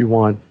do what you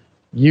want,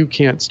 you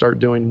can't start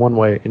doing one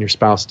way and your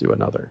spouse do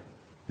another.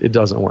 It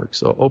doesn't work.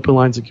 So open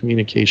lines of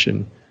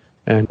communication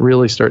and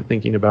really start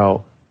thinking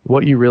about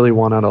what you really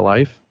want out of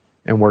life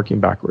and working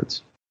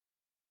backwards.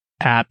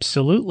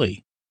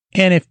 Absolutely.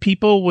 And if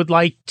people would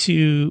like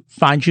to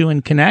find you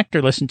and connect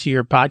or listen to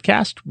your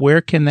podcast,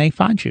 where can they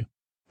find you?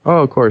 Oh,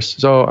 of course.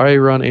 So I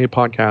run a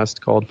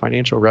podcast called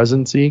Financial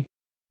Residency.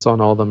 It's on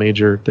all the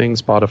major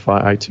things,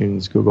 Spotify,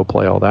 iTunes, Google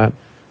Play, all that,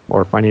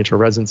 or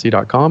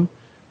financialresidency.com.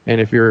 And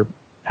if you're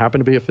happen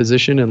to be a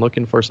physician and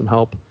looking for some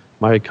help,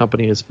 my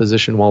company is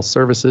Physician Wealth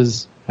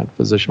Services at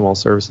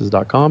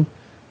physicianwealthservices.com,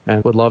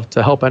 and would love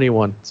to help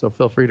anyone. So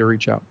feel free to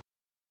reach out.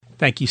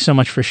 Thank you so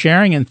much for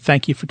sharing, and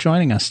thank you for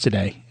joining us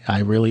today. I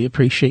really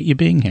appreciate you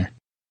being here.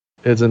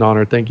 It's an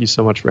honor. Thank you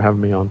so much for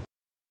having me on.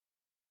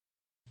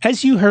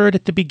 As you heard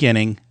at the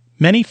beginning,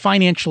 many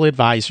financial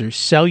advisors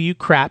sell you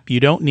crap you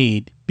don't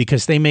need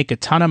because they make a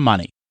ton of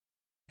money.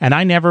 And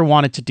I never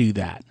wanted to do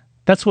that.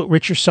 That's what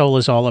Rich Your Soul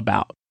is all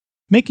about.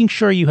 Making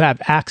sure you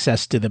have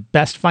access to the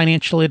best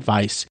financial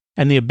advice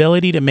and the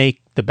ability to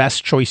make the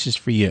best choices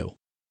for you.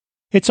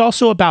 It's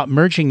also about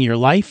merging your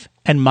life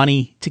and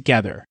money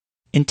together,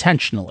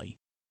 intentionally.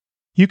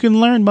 You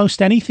can learn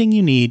most anything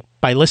you need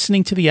by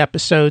listening to the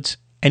episodes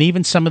and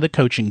even some of the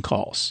coaching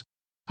calls.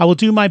 I will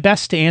do my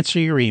best to answer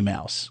your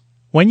emails.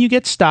 When you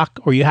get stuck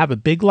or you have a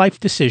big life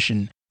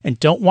decision and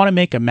don't want to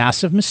make a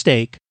massive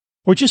mistake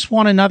or just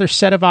want another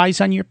set of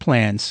eyes on your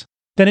plans,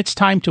 then it's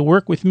time to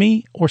work with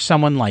me or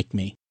someone like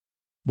me,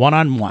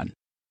 one-on-one.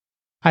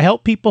 I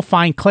help people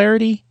find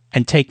clarity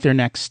and take their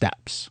next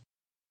steps.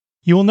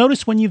 You will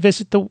notice when you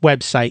visit the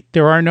website,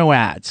 there are no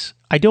ads.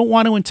 I don't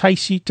want to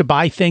entice you to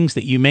buy things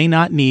that you may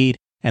not need,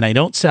 and I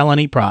don't sell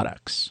any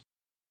products.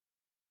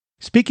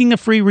 Speaking of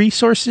free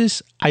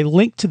resources, I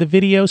link to the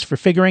videos for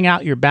figuring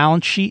out your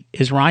balance sheet,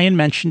 as Ryan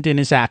mentioned in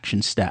his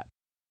action step.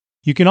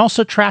 You can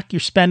also track your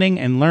spending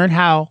and learn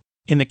how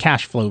in the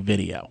cash flow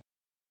video.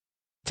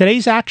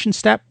 Today's action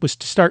step was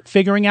to start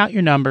figuring out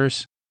your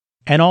numbers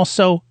and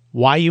also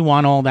why you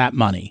want all that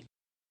money.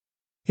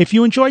 If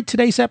you enjoyed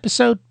today's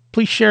episode,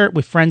 please share it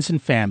with friends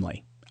and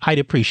family. I'd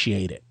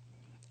appreciate it.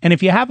 And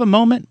if you have a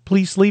moment,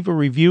 please leave a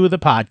review of the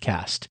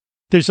podcast.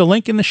 There's a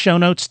link in the show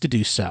notes to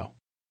do so.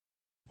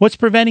 What's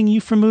preventing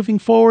you from moving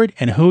forward,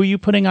 and who are you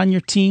putting on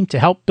your team to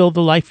help build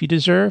the life you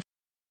deserve?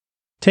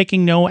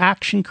 Taking no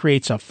action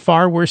creates a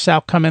far worse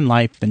outcome in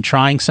life than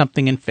trying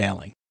something and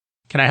failing.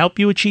 Can I help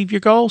you achieve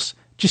your goals?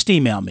 Just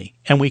email me,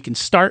 and we can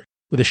start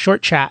with a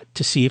short chat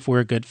to see if we're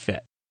a good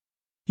fit.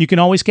 You can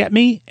always get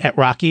me at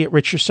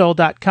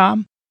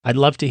rocky@richersoul.com. I'd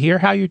love to hear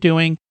how you're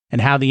doing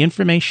and how the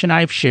information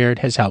I've shared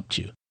has helped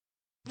you.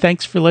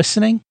 Thanks for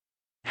listening.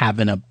 Have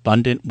an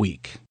abundant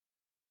week.